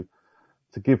to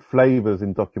give flavors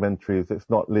in documentaries. It's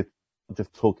not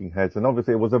just talking heads. And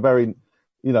obviously it was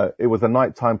it was a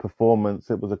nighttime performance.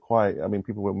 It was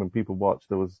when people watched,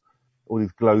 there was all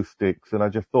these glow sticks, and I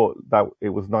just thought that it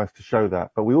was nice to show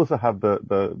that. But we also have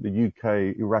the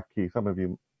UK Iraqi. Some of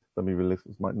your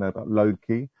listeners might know about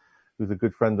Lodkey, who's a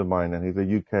good friend of mine, and he's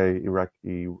a UK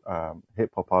Iraqi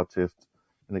hip hop artist,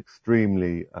 an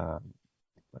extremely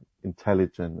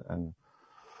intelligent and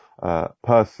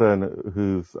person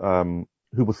who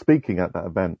was speaking at that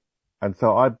event. And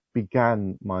so I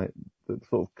began the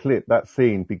sort of clip. That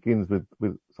scene begins with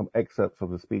some excerpts of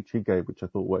the speech he gave, which I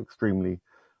thought were extremely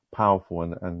powerful.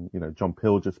 And John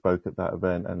Pilger spoke at that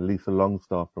event, and Lisa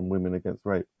Longstaff from Women Against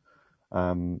Rape.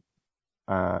 I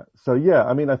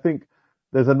think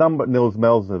there's a number. Nils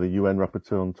Melzer, the UN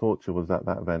Rapporteur on Torture, was at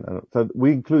that event. And so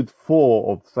we include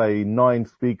 4 of, say, 9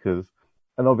 speakers.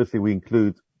 And obviously we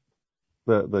include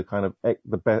the kind of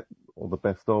the best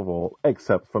of or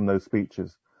excerpts from those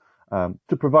speeches,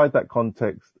 to provide that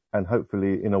context and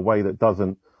hopefully in a way that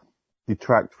doesn't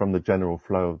detract from the general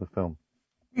flow of the film.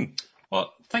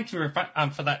 Well, thank you for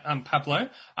that, Pablo.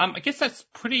 I guess that's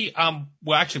pretty,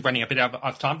 we're actually running a bit out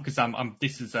of time because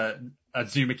this is a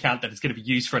Zoom account that is going to be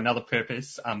used for another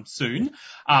purpose soon.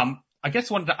 I guess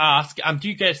I wanted to ask, do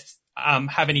you guys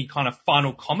have any kind of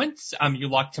final comments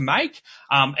you'd like to make?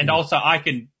 And also I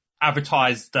can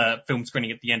advertise the film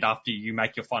screening at the end after you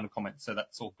make your final comments, so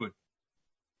that's all good.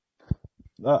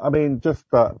 Just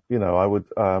that, I would,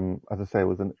 as I say, it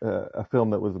was a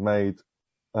film that was made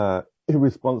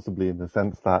irresponsibly in the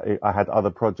sense that I had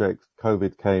other projects.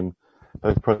 COVID came,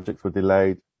 those projects were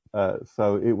delayed.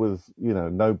 So it was,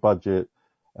 no budget.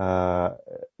 It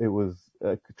was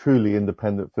a truly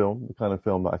independent film, the kind of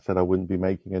film that I said I wouldn't be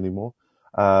making anymore.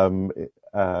 In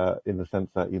the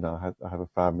sense that, I have a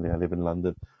family, I live in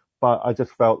London, but I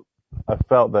felt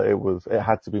that it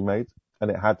had to be made.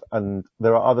 And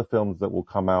there are other films that will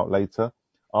come out later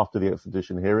after the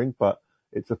extradition hearing, but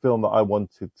it's a film that I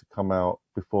wanted to come out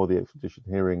before the extradition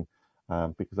hearing,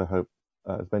 because I hope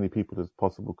as many people as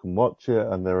possible can watch it,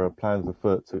 and there are plans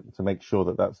afoot to make sure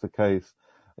that that's the case.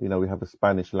 We have a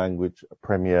Spanish language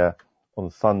premiere on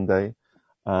Sunday.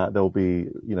 There'll be,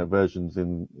 versions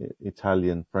in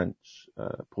Italian, French,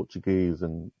 Portuguese,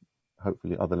 and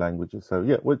hopefully other languages. So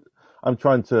yeah, I'm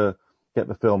trying to get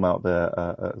the film out there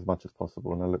as much as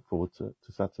possible, and I look forward to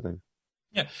Saturday.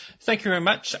 Yeah, thank you very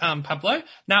much, Pablo.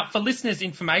 Now, for listeners'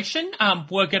 information,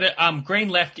 Green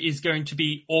Left is going to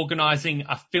be organising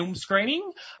a film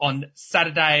screening on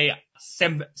Saturday,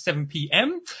 7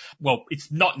 p.m. Well,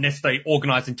 it's not necessarily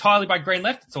organised entirely by Green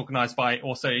Left. It's organised by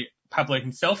also Pablo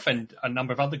himself and a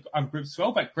number of other groups as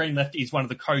well. But Green Left is one of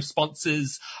the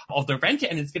co-sponsors of the event,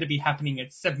 and it's going to be happening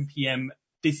at 7 p.m.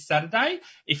 this Saturday.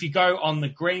 If you go on the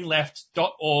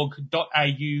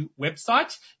greenleft.org.au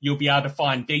website, you'll be able to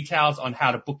find details on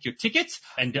how to book your tickets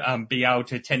and be able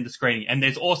to attend the screening. And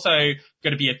there's also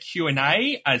going to be a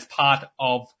Q&A as part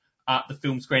of the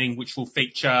film screening, which will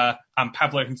feature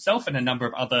Pablo himself and a number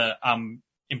of other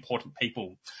important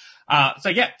people.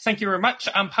 Thank you very much,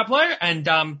 Pablo. And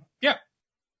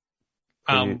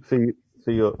see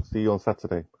you on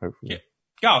Saturday, hopefully.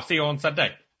 Yeah, I'll see you on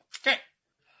Saturday. Okay.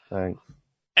 Thanks.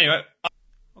 Anyway,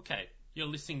 okay, you're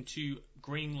listening to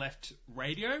Green Left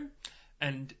Radio,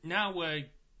 and now we're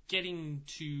getting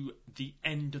to the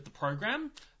end of the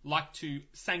program. I'd like to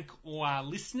thank all our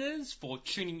listeners for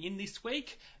tuning in this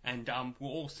week, and we'll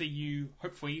all see you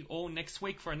hopefully all next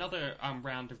week for another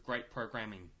round of great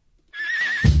programming.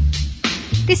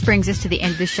 This brings us to the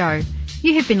end of the show.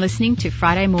 You have been listening to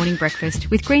Friday Morning Breakfast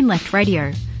with Green Left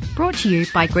Radio, brought to you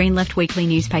by Green Left Weekly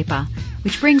newspaper,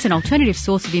 which brings an alternative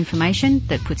source of information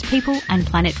that puts people and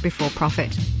planet before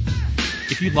profit.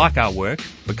 If you like our work,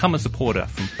 become a supporter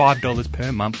from $5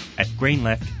 per month at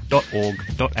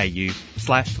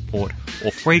greenleft.org.au/support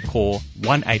or free call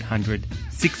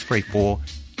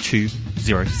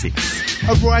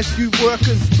 1-800-634-206. Arise you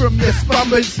workers from your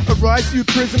slumbers, arise you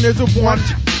prisoners of want.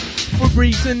 For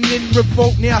reason in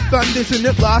revolt now thunders, and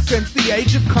at last since the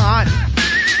age of Kant.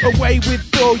 Away with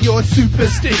all your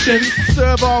superstitions,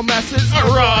 servile masses,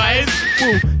 arise!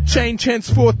 We'll change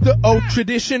henceforth the old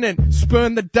tradition and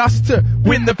spurn the dust to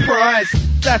win the prize.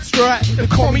 That's right, the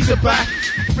commies are back,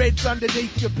 reds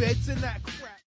underneath your beds and that...